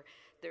doctor.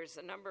 There's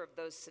a number of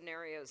those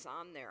scenarios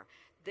on there.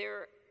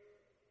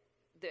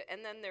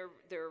 And then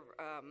they're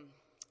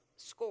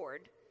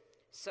scored,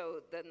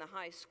 so then the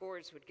high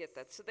scores would get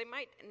that. So they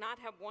might not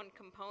have one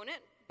component,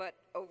 but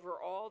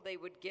overall they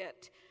would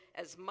get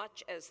as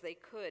much as they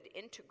could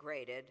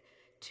integrated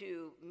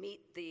to meet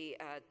the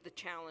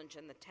challenge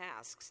and the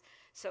tasks.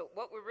 So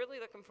what we're really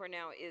looking for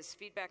now is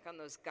feedback on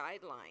those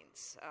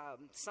guidelines.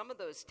 Some of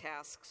those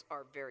tasks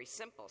are very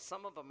simple.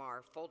 Some of them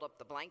are fold up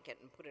the blanket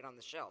and put it on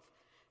the shelf.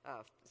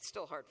 It's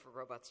still hard for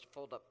robots to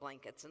fold up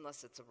blankets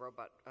unless it's a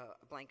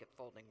blanket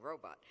folding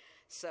robot.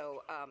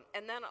 So,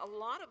 and then a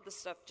lot of the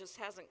stuff just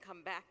hasn't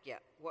come back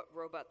yet. What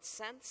robots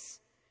sense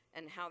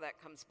and how that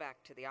comes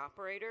back to the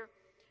operator,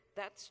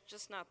 that's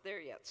just not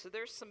there yet. So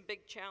there's some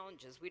big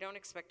challenges. We don't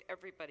expect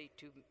everybody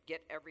to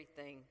get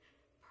everything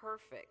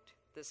perfect.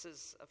 This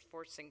is a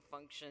forcing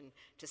function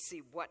to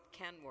see what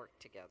can work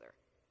together.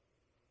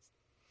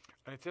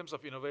 And in terms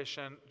of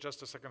innovation, just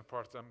the second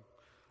part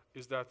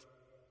is that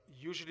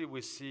usually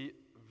we see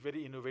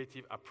very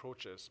innovative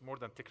approaches, more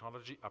than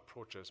technology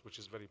approaches, which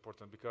is very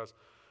important because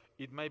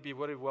it may be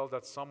very well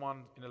that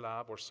someone in a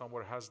lab or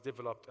somewhere has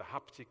developed a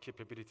haptic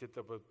capability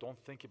that we don't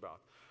think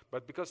about.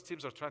 But because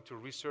teams are trying to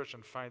research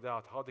and find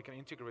out how they can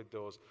integrate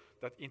those,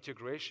 that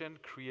integration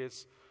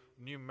creates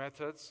new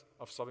methods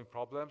of solving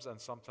problems and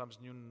sometimes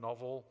new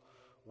novel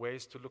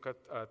ways to look at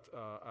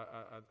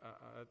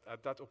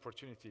that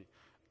opportunity.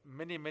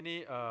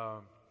 Many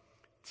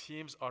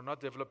teams are not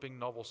developing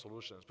novel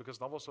solutions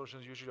because novel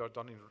solutions usually are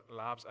done in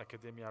labs,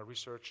 academia,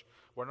 research.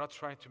 We're not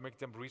trying to make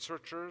them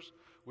researchers.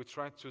 We're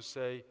trying to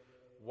say,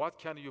 what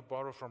can you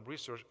borrow from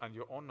research and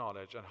your own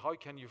knowledge, and how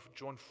can you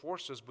join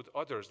forces with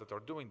others that are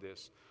doing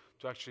this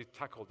to actually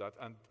tackle that?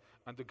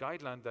 And the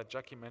guideline that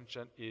Jackie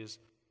mentioned is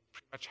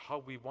pretty much how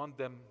we want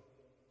them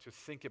to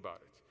think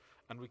about it.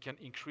 And we can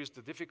increase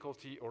the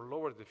difficulty or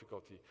lower the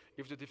difficulty.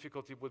 If the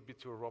difficulty would be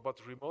to a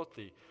robot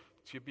remotely,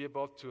 to be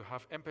able to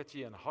have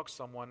empathy and hug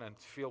someone and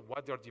feel why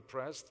they're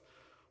depressed,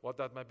 well,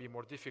 that might be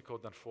more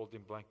difficult than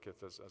folding blanket,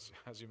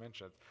 as you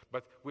mentioned.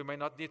 But we may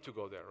not need to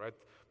go there, right?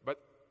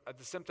 But at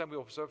the same time, we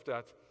observe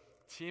that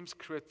teams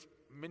create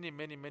many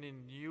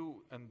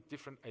new and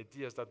different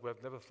ideas that we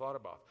have never thought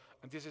about.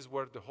 And this is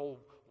where the whole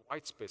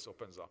white space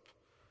opens up.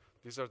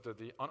 These are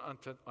the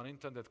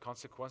unintended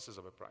consequences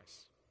of a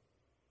prize.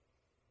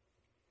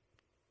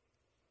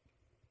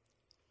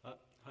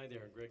 Hi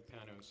there, Greg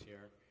Panos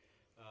here.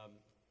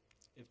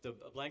 If the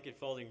blanket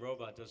folding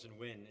robot doesn't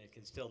win, it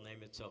can still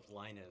name itself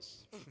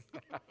Linus.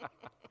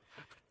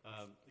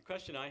 The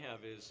question I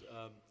have is,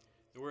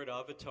 the word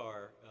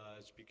avatar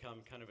has become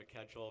kind of a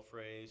catch-all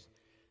phrase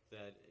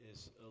that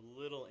is a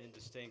little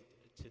indistinct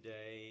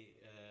today.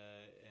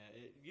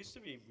 It used to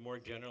be more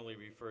generally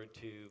referred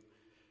to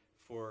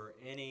for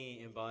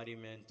any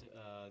embodiment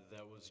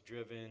that was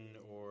driven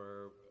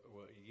or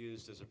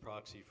used as a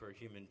proxy for a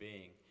human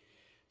being.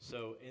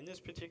 So in this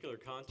particular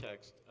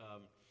context,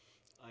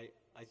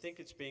 I think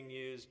it's being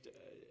used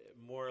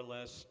more or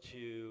less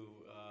to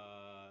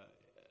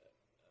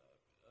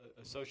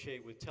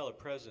associate with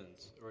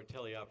telepresence or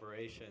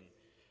teleoperation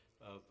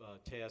of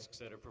tasks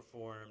that are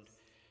performed.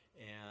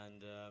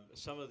 And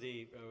some of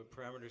the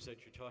parameters that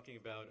you're talking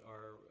about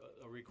are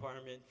a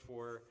requirement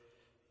for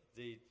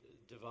the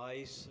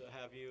device,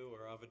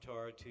 or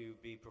avatar, to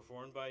be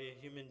performed by a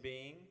human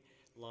being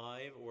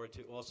live or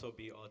to also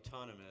be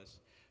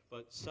autonomous.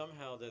 But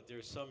somehow that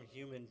there's some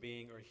human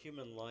being or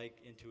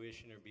human-like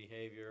intuition or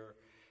behavior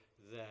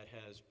that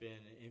has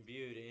been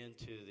imbued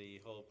into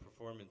the whole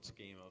performance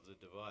scheme of the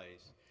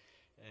device.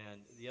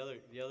 And the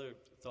other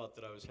thought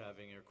that I was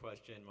having or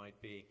question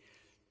might be,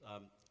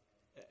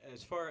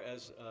 as far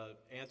as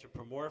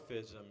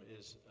anthropomorphism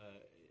is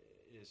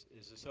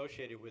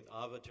associated with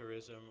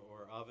avatarism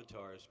or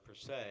avatars per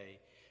se,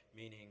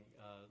 meaning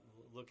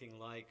looking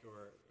like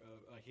or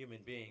a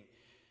human being,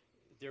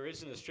 there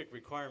isn't a strict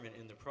requirement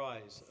in the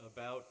prize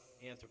about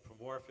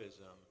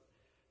anthropomorphism.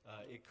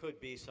 It could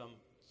be some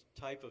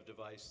type of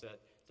device that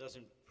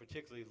doesn't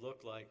particularly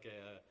look like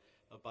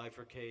a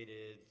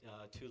bifurcated,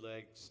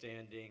 two-legged,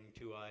 standing,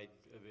 two-eyed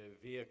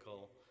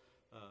vehicle,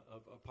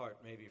 apart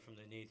maybe from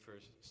the need for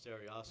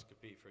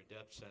stereoscopy for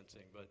depth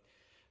sensing. But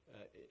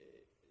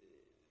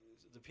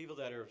the people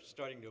that are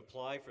starting to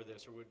apply for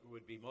this or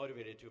would be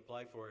motivated to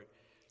apply for it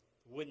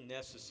wouldn't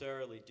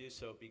necessarily do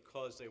so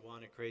because they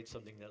want to create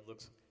something that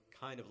looks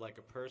kind of like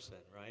a person,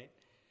 right?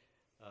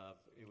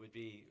 It would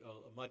be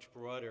a much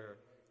broader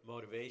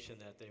motivation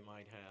that they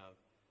might have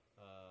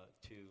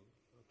to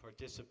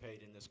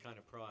participate in this kind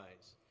of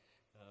prize.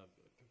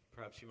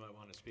 Perhaps you might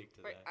want to speak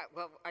to that.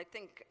 Well, I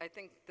think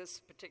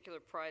this particular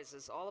prize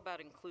is all about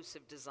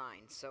inclusive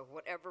design. So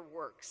whatever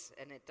works,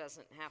 and it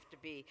doesn't have to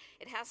be.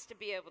 It has to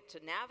be able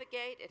to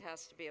navigate. It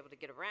has to be able to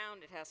get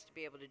around. It has to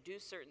be able to do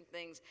certain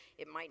things.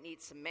 It might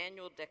need some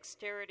manual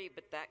dexterity,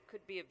 but that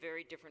could be a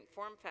very different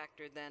form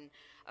factor than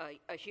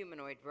a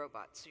humanoid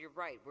robot. So you're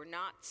right. We're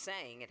not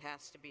saying it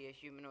has to be a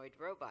humanoid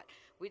robot.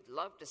 We'd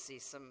love to see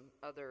some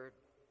other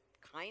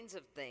kinds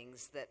of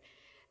things that.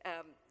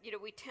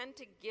 We tend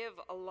to give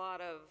a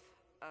lot of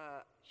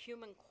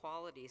human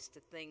qualities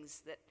to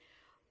things that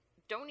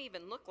don't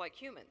even look like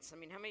humans. I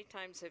mean, how many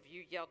times have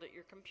you yelled at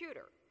your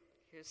computer?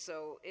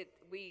 So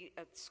we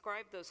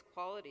ascribe those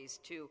qualities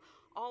to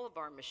all of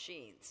our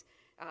machines.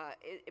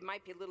 It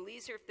might be a little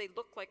easier if they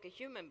look like a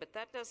human, but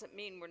that doesn't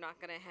mean we're not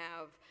going to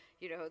have,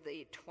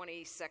 the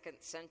 22nd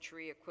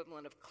century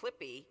equivalent of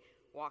Clippy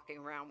walking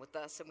around with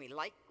us, and we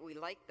like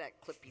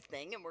that Clippy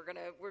thing, and we're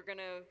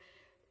gonna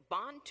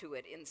bond to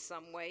it in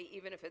some way,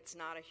 even if it's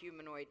not a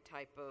humanoid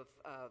type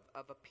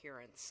of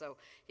appearance. So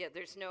yeah,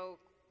 there's no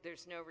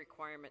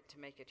requirement to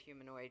make it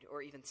humanoid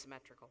or even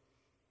symmetrical.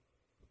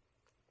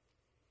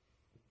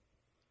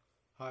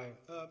 Hi.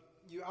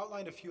 You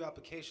outlined a few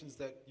applications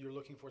that you're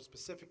looking for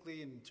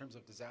specifically in terms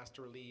of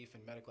disaster relief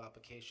and medical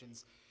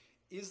applications.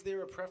 Is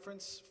there a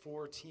preference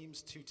for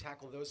teams to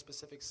tackle those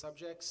specific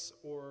subjects,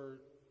 or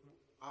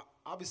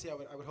obviously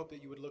I would hope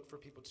that you would look for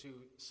people to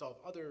solve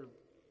other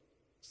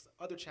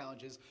other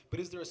challenges, but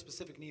is there a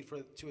specific need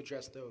to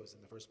address those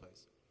in the first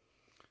place?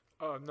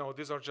 No,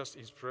 these are just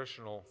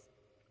inspirational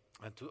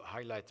and to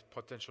highlight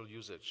potential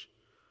usage.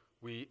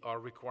 We are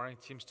requiring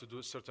teams to do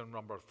a certain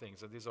number of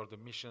things, and these are the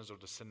missions or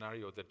the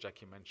scenario that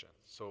Jackie mentioned.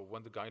 So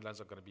when the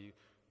guidelines are going to be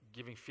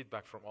giving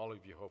feedback from all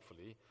of you,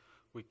 hopefully,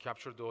 we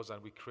capture those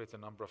and we create a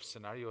number of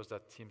scenarios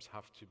that teams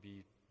have to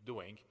be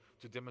doing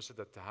to demonstrate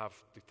that they have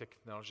the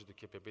technology, the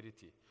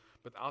capability.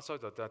 But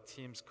outside of that,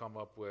 teams come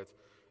up with,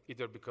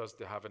 either because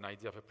they have an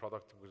idea of a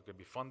product we're going to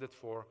be funded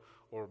for,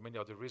 or many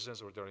other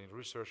reasons, or they're in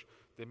research,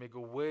 they may go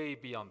way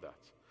beyond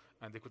that.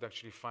 And they could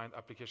actually find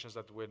applications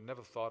that were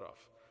never thought of.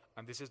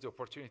 And this is the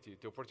opportunity.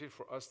 The opportunity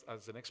for us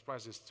as an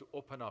XPRIZE is to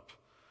open up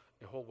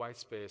a whole white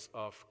space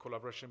of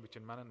collaboration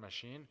between man and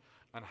machine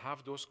and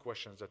have those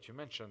questions that you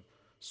mentioned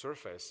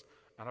surface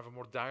and have a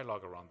more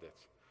dialogue around it.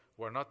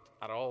 We're not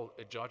at all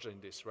a judge in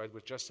this, right? We're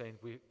just saying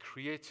we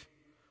create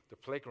the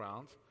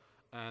playground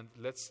and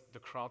let's the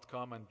crowd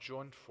come and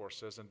join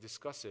forces and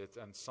discuss it.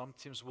 And some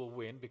teams will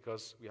win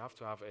because we have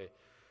to have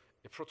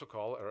a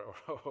protocol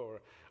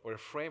or a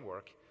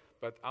framework.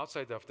 But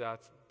outside of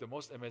that, the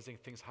most amazing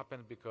things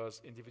happen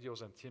because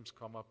individuals and teams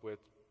come up with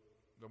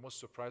the most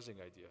surprising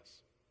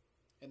ideas.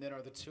 And then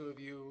are the two of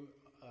you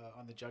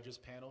on the judges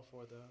panel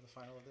for the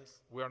final of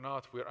this? We are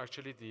not. We're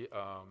actually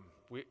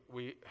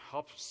we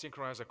help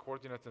synchronize and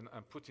coordinate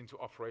and put into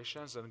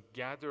operations and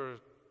gather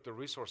the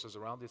resources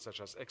around it,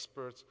 such as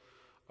experts,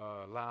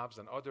 labs,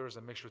 and others,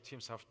 and make sure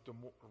teams have the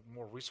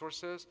more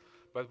resources.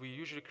 But we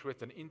usually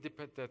create an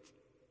independent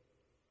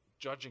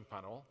judging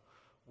panel,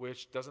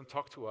 which doesn't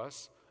talk to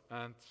us,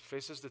 and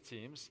faces the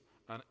teams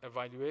and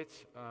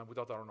evaluate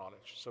without our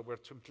knowledge. So we're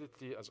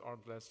completely as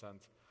arm's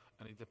length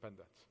and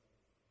independent.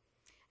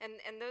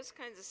 And those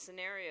kinds of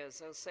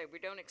scenarios, I'll say, we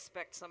don't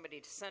expect somebody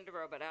to send a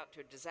robot out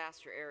to a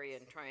disaster area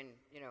and try and,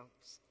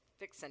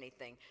 fix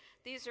anything.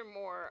 These are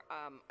more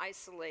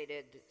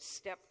isolated,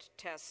 stepped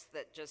tests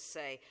that just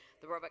say,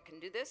 the robot can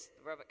do this,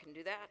 the robot can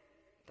do that,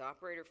 the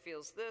operator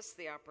feels this,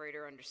 the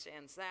operator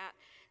understands that.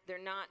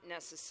 They're not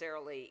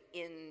necessarily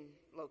in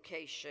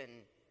location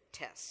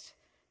tests.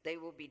 They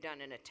will be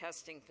done in a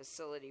testing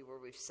facility where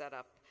we've set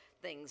up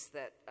things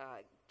that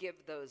give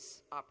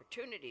those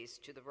opportunities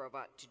to the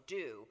robot to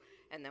do,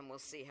 and then we'll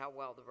see how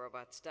well the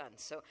robot's done.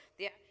 So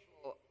the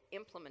actual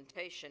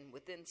implementation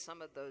within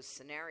some of those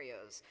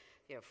scenarios,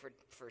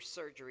 for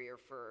surgery or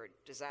for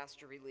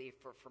disaster relief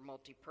or for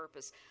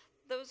multi-purpose,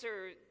 those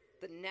are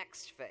the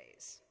next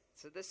phase.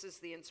 So this is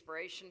the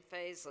inspiration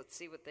phase. Let's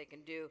see what they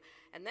can do.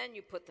 And then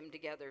you put them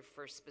together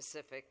for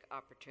specific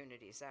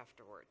opportunities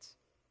afterwards.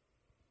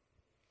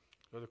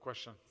 Another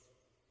question.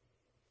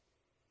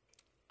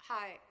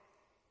 Hi.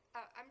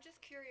 I'm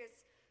just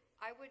curious.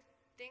 I would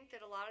think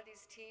that a lot of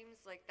these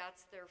teams,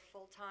 that's their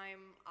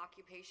full-time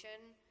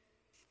occupation.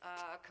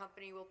 A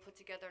company will put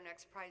together an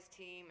XPRIZE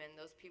team, and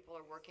those people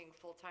are working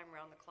full-time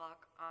around the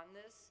clock on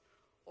this.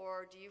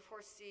 Or do you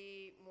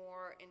foresee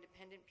more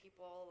independent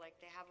people, like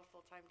they have a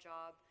full-time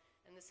job,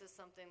 and this is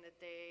something that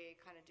they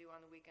kind of do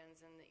on the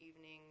weekends and the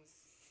evenings,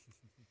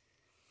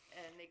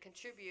 and they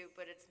contribute,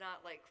 but it's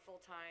not like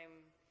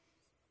full-time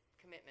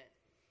commitment?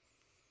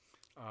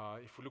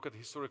 If we look at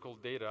historical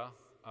data,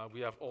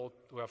 we have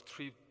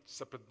three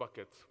separate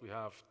buckets. We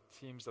have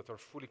teams that are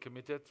fully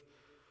committed,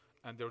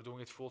 and they're doing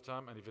it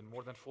full-time and even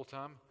more than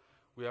full-time.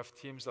 We have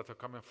teams that are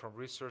coming from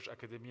research,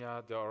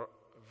 academia. They are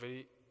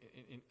very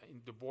in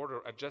the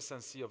border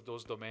adjacency of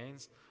those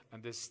domains,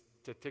 and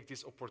they take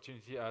this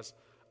opportunity as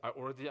I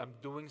already am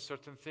doing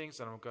certain things,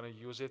 and I'm going to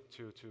use it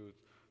to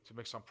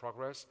make some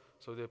progress.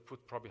 So they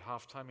put probably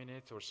half time in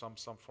it or some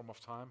form of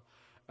time.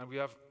 And we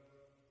have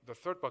the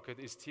third bucket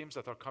is teams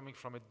that are coming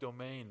from a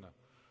domain,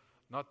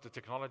 not the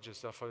technology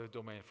stuff for the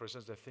domain. For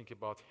instance, they think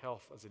about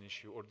health as an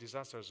issue, or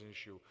disaster as an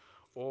issue,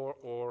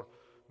 or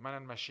man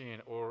and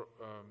machine, or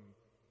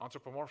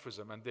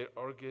anthropomorphism, and they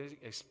are getting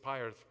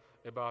inspired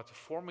about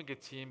forming a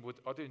team with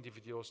other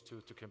individuals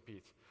to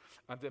compete.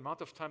 And the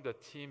amount of time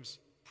that teams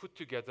put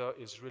together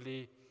is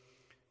really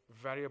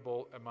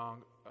variable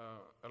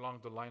along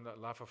the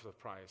life of the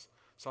prize.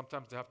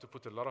 Sometimes they have to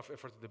put a lot of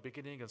effort at the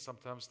beginning, and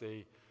sometimes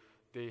they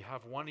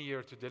have 1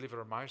 year to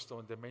deliver a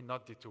milestone. They may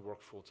not need to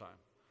work full-time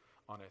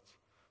on it.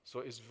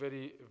 So it's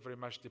very, very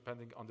much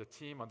depending on the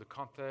team, on the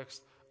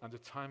context, and the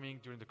timing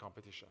during the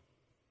competition.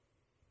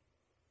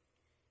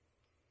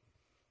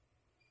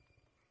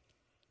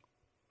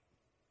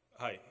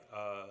 Hi,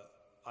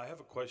 I have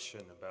a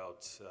question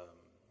about,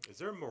 is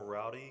there a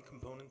morality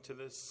component to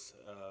this?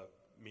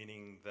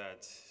 Meaning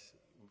that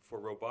for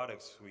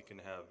robotics, we can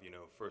have,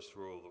 first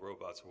rule of the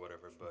robots or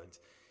whatever, but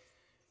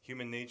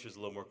human nature is a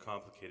little more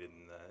complicated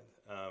than that.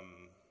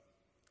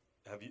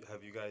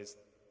 Have you guys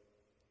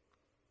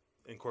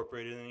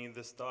incorporated any of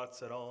this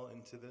thoughts at all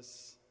into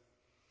this?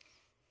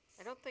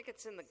 I don't think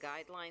it's in the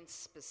guidelines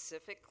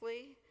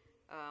specifically.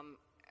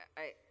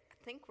 I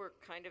think we're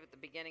kind of at the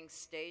beginning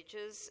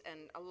stages,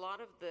 and a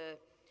lot of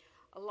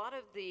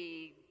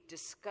the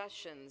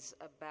discussions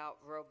about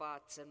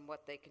robots and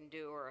what they can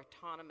do or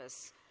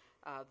autonomous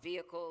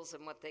vehicles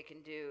and what they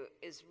can do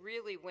is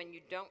really when you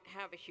don't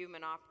have a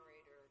human operator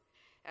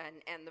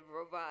and the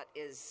robot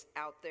is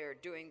out there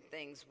doing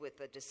things with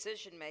a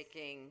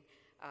decision-making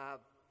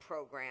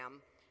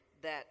program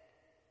that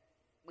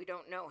we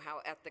don't know how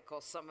ethical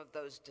some of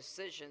those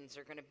decisions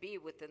are going to be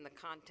within the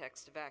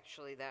context of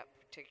actually that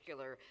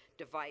particular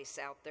device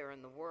out there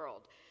in the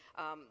world.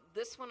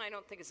 This one I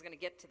don't think is going to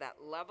get to that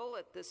level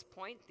at this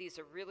point. These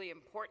are really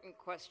important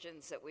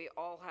questions that we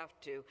all have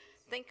to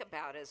think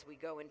about as we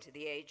go into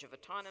the age of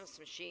autonomous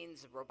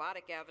machines,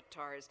 robotic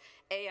avatars,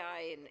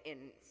 AI in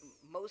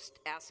most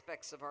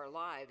aspects of our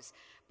lives.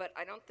 But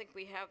I don't think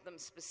we have them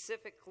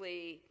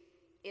specifically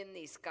in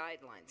these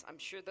guidelines. I'm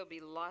sure there'll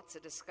be lots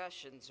of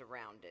discussions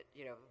around it.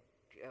 You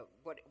know,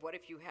 what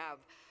if you have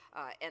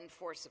end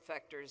force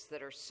effectors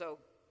that are so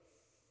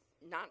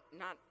not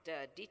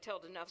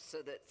detailed enough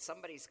so that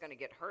somebody's going to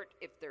get hurt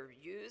if they're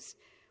used?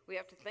 We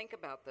have to think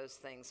about those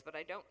things, but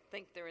I don't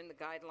think they're in the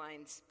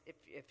guidelines.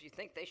 If you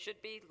think they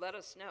should be, let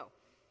us know.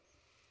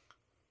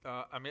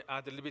 I mean,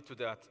 add a little bit to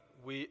that.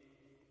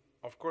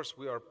 Of course,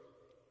 we are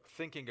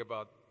thinking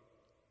about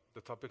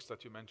the topics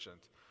that you mentioned.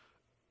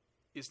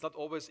 It's not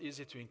always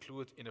easy to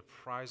include in a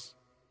prize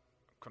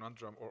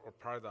conundrum or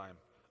paradigm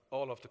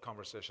all of the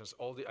conversations,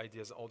 all the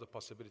ideas, all the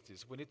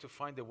possibilities. We need to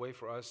find a way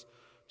for us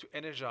to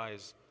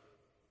energize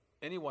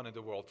anyone in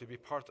the world to be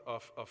part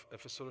of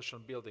a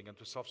solution building and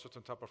to solve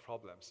certain type of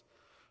problems.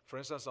 For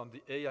instance, on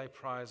the AI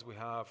prize, we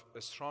have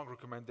strong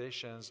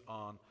recommendations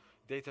on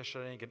data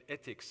sharing and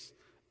ethics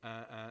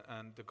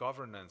and the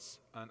governance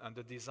and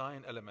the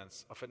design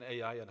elements of an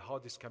AI and how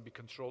this can be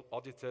controlled,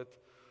 audited,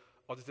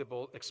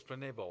 auditable,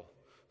 explainable.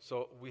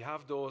 So we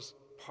have those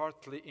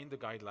partly in the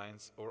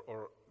guidelines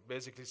or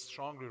basically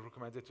strongly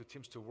recommended to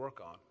teams to work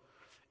on.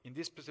 In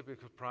this specific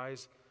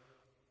prize,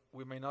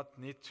 we may not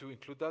need to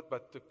include that,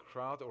 but the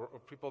crowd or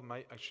people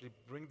might actually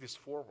bring this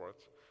forward.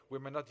 We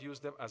may not use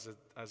them as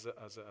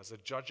a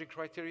judging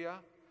criteria,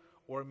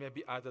 or may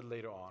be added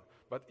later on.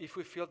 But if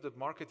we feel the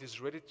market is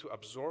ready to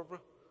absorb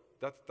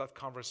that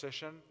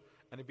conversation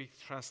and it be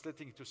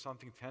translating into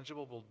something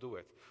tangible, we'll do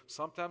it.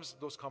 Sometimes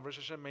those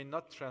conversations may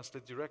not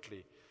translate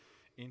directly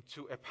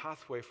into a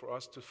pathway for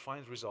us to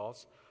find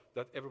results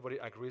that everybody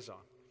agrees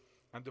on.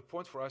 And the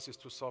point for us is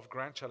to solve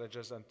grand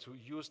challenges and to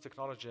use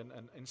technology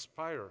and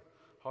inspire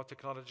how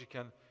technology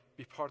can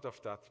be part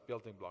of that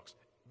building blocks.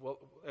 Well,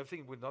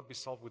 everything will not be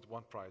solved with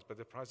one prize, but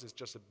the prize is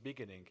just a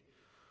beginning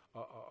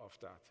of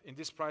that. In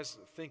this prize,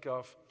 think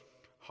of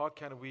how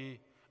can we,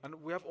 and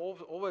we have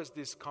always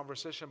this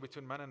conversation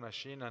between man and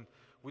machine, and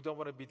we don't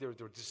want to be either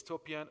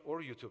dystopian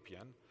or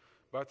utopian,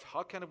 but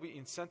how can we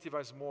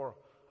incentivize more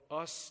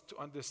us to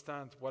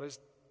understand what is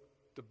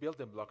the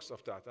building blocks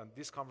of that? And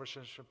this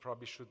conversation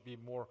probably should be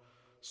more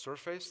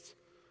surfaced.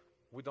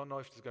 We don't know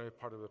if it's going to be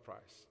part of the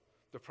prize.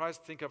 The prize,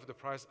 think of the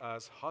prize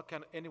as how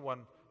can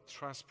anyone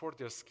transport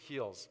their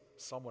skills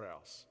somewhere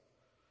else?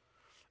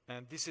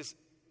 And this is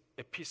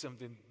a piece of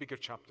the bigger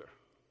chapter.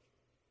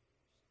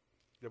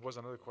 There was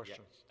another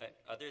question. Yeah.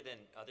 Other than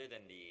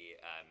the,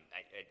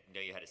 I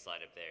know you had a slide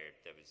up there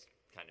that was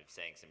kind of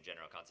saying some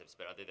general concepts,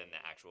 but other than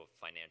the actual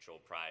financial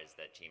prize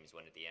that teams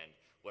win at the end,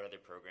 what other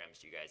programs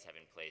do you guys have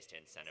in place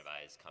to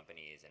incentivize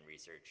companies and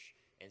research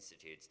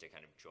institutes to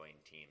kind of join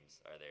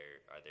teams? Are there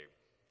other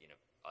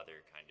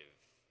kind of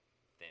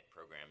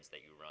programs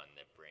that you run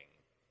that bring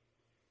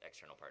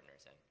external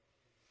partners in?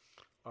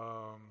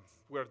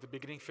 We're at the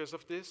beginning phase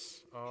of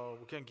this.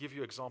 We can give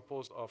you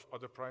examples of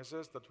other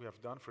prizes that we have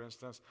done. For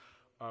instance,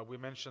 we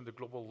mentioned the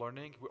global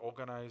learning. We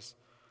organize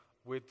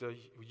with the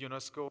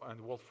UNESCO and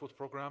World Food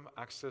Program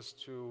access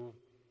to,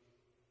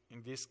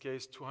 in this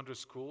case, 200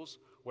 schools,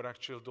 where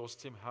actually those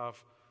teams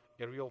have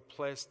a real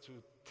place to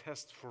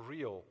test for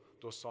real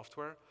those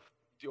software.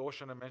 The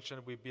ocean I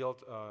mentioned, we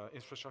built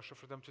infrastructure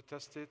for them to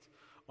test it.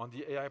 On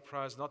the AI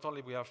prize, not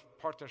only we have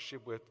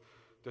partnership with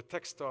the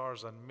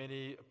Techstars and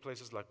many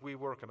places like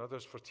WeWork and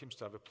others for teams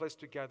to have a place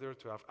together,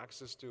 to have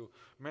access to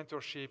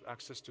mentorship,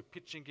 access to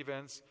pitching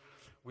events.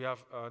 We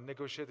have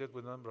negotiated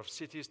with a number of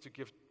cities to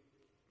give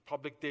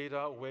public data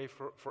away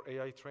for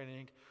AI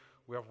training.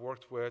 We have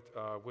worked with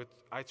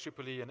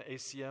IEEE and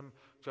ACM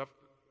to have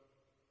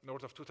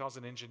north of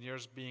 2,000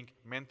 engineers being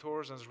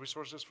mentors and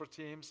resources for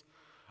teams.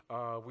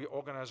 We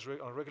organize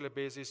on a regular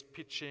basis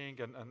pitching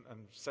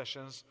and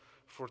sessions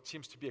for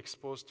teams to be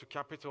exposed to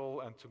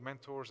capital and to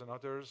mentors and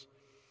others.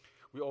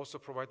 We also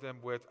provide them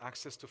with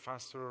access to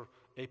faster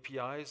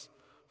APIs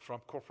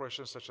from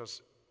corporations such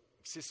as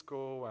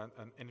Cisco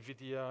and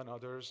NVIDIA and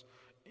others.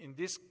 In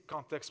this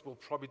context, we'll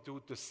probably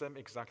do the same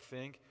exact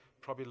thing,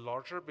 probably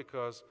larger,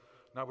 because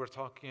now we're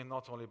talking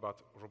not only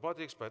about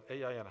robotics, but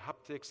AI and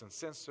haptics and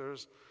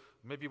sensors.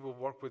 Maybe we'll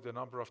work with a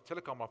number of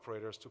telecom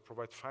operators to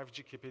provide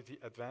 5G capability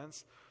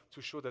advance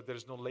to show that there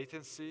is no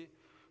latency.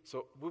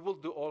 So we will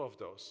do all of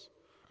those.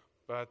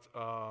 But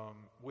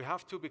we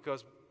have to,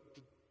 because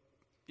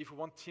if we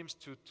want teams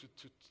to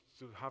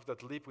have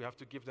that leap, we have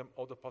to give them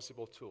all the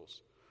possible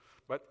tools.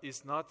 But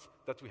it's not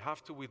that we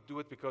have to, we do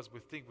it because we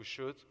think we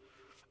should,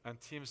 and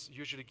teams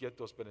usually get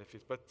those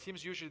benefits. But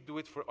teams usually do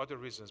it for other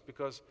reasons,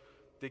 because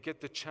they get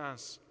the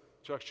chance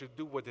to actually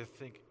do what they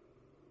think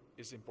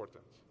is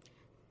important.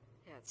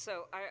 Yeah,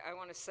 so I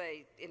want to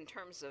say, in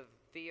terms of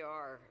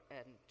VR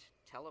and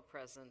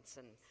telepresence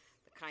and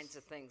the kinds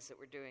of things that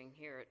we're doing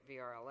here at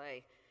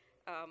VRLA,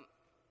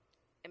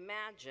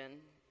 imagine,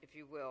 if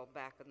you will,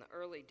 back in the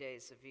early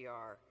days of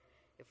VR,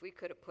 if we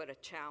could have put a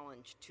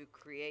challenge to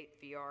create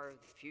VR of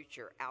the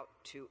future out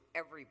to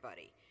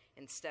everybody,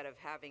 instead of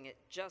having it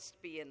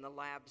just be in the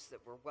labs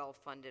that were well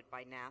funded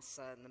by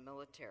NASA and the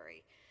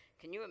military.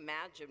 Can you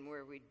imagine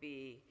where we'd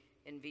be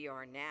in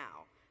VR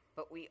now?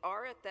 But we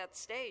are at that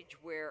stage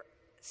where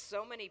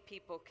so many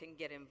people can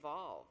get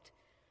involved.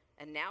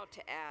 And now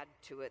to add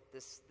to it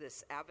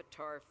this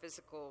avatar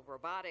physical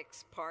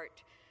robotics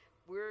part,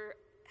 we're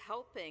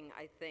helping,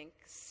 I think,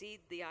 seed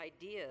the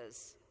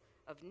ideas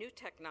of new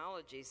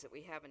technologies that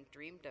we haven't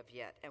dreamed of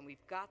yet. And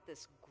we've got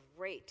this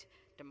great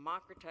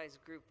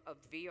democratized group of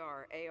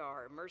VR,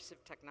 AR,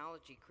 immersive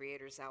technology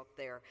creators out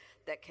there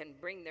that can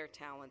bring their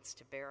talents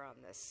to bear on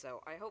this.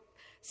 So I hope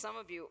some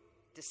of you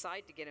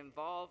decide to get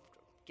involved,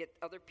 get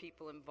other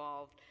people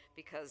involved,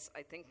 because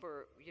I think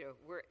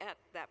we're at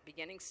that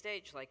beginning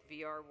stage like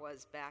VR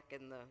was back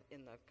in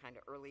the kind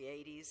of early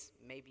 80s,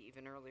 maybe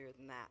even earlier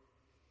than that.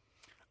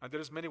 And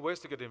there's many ways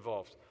to get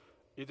involved.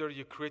 Either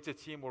you create a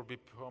team or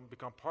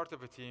become part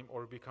of a team,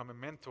 or become a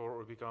mentor,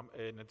 or become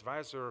an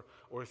advisor,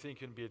 or you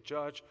think you can be a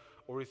judge,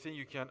 or you think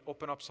you can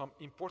open up some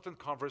important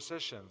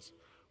conversations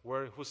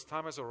whose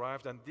time has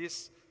arrived, and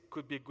this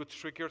could be a good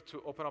trigger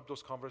to open up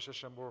those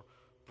conversations more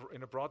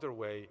in a broader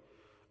way,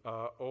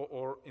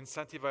 or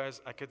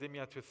incentivize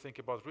academia to think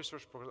about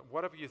research programs.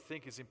 Whatever you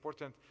think is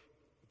important,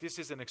 this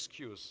is an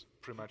excuse,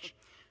 pretty much,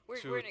 we're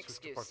an to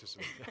excuse.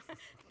 participate.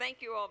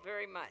 Thank you all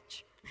very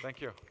much.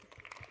 Thank you.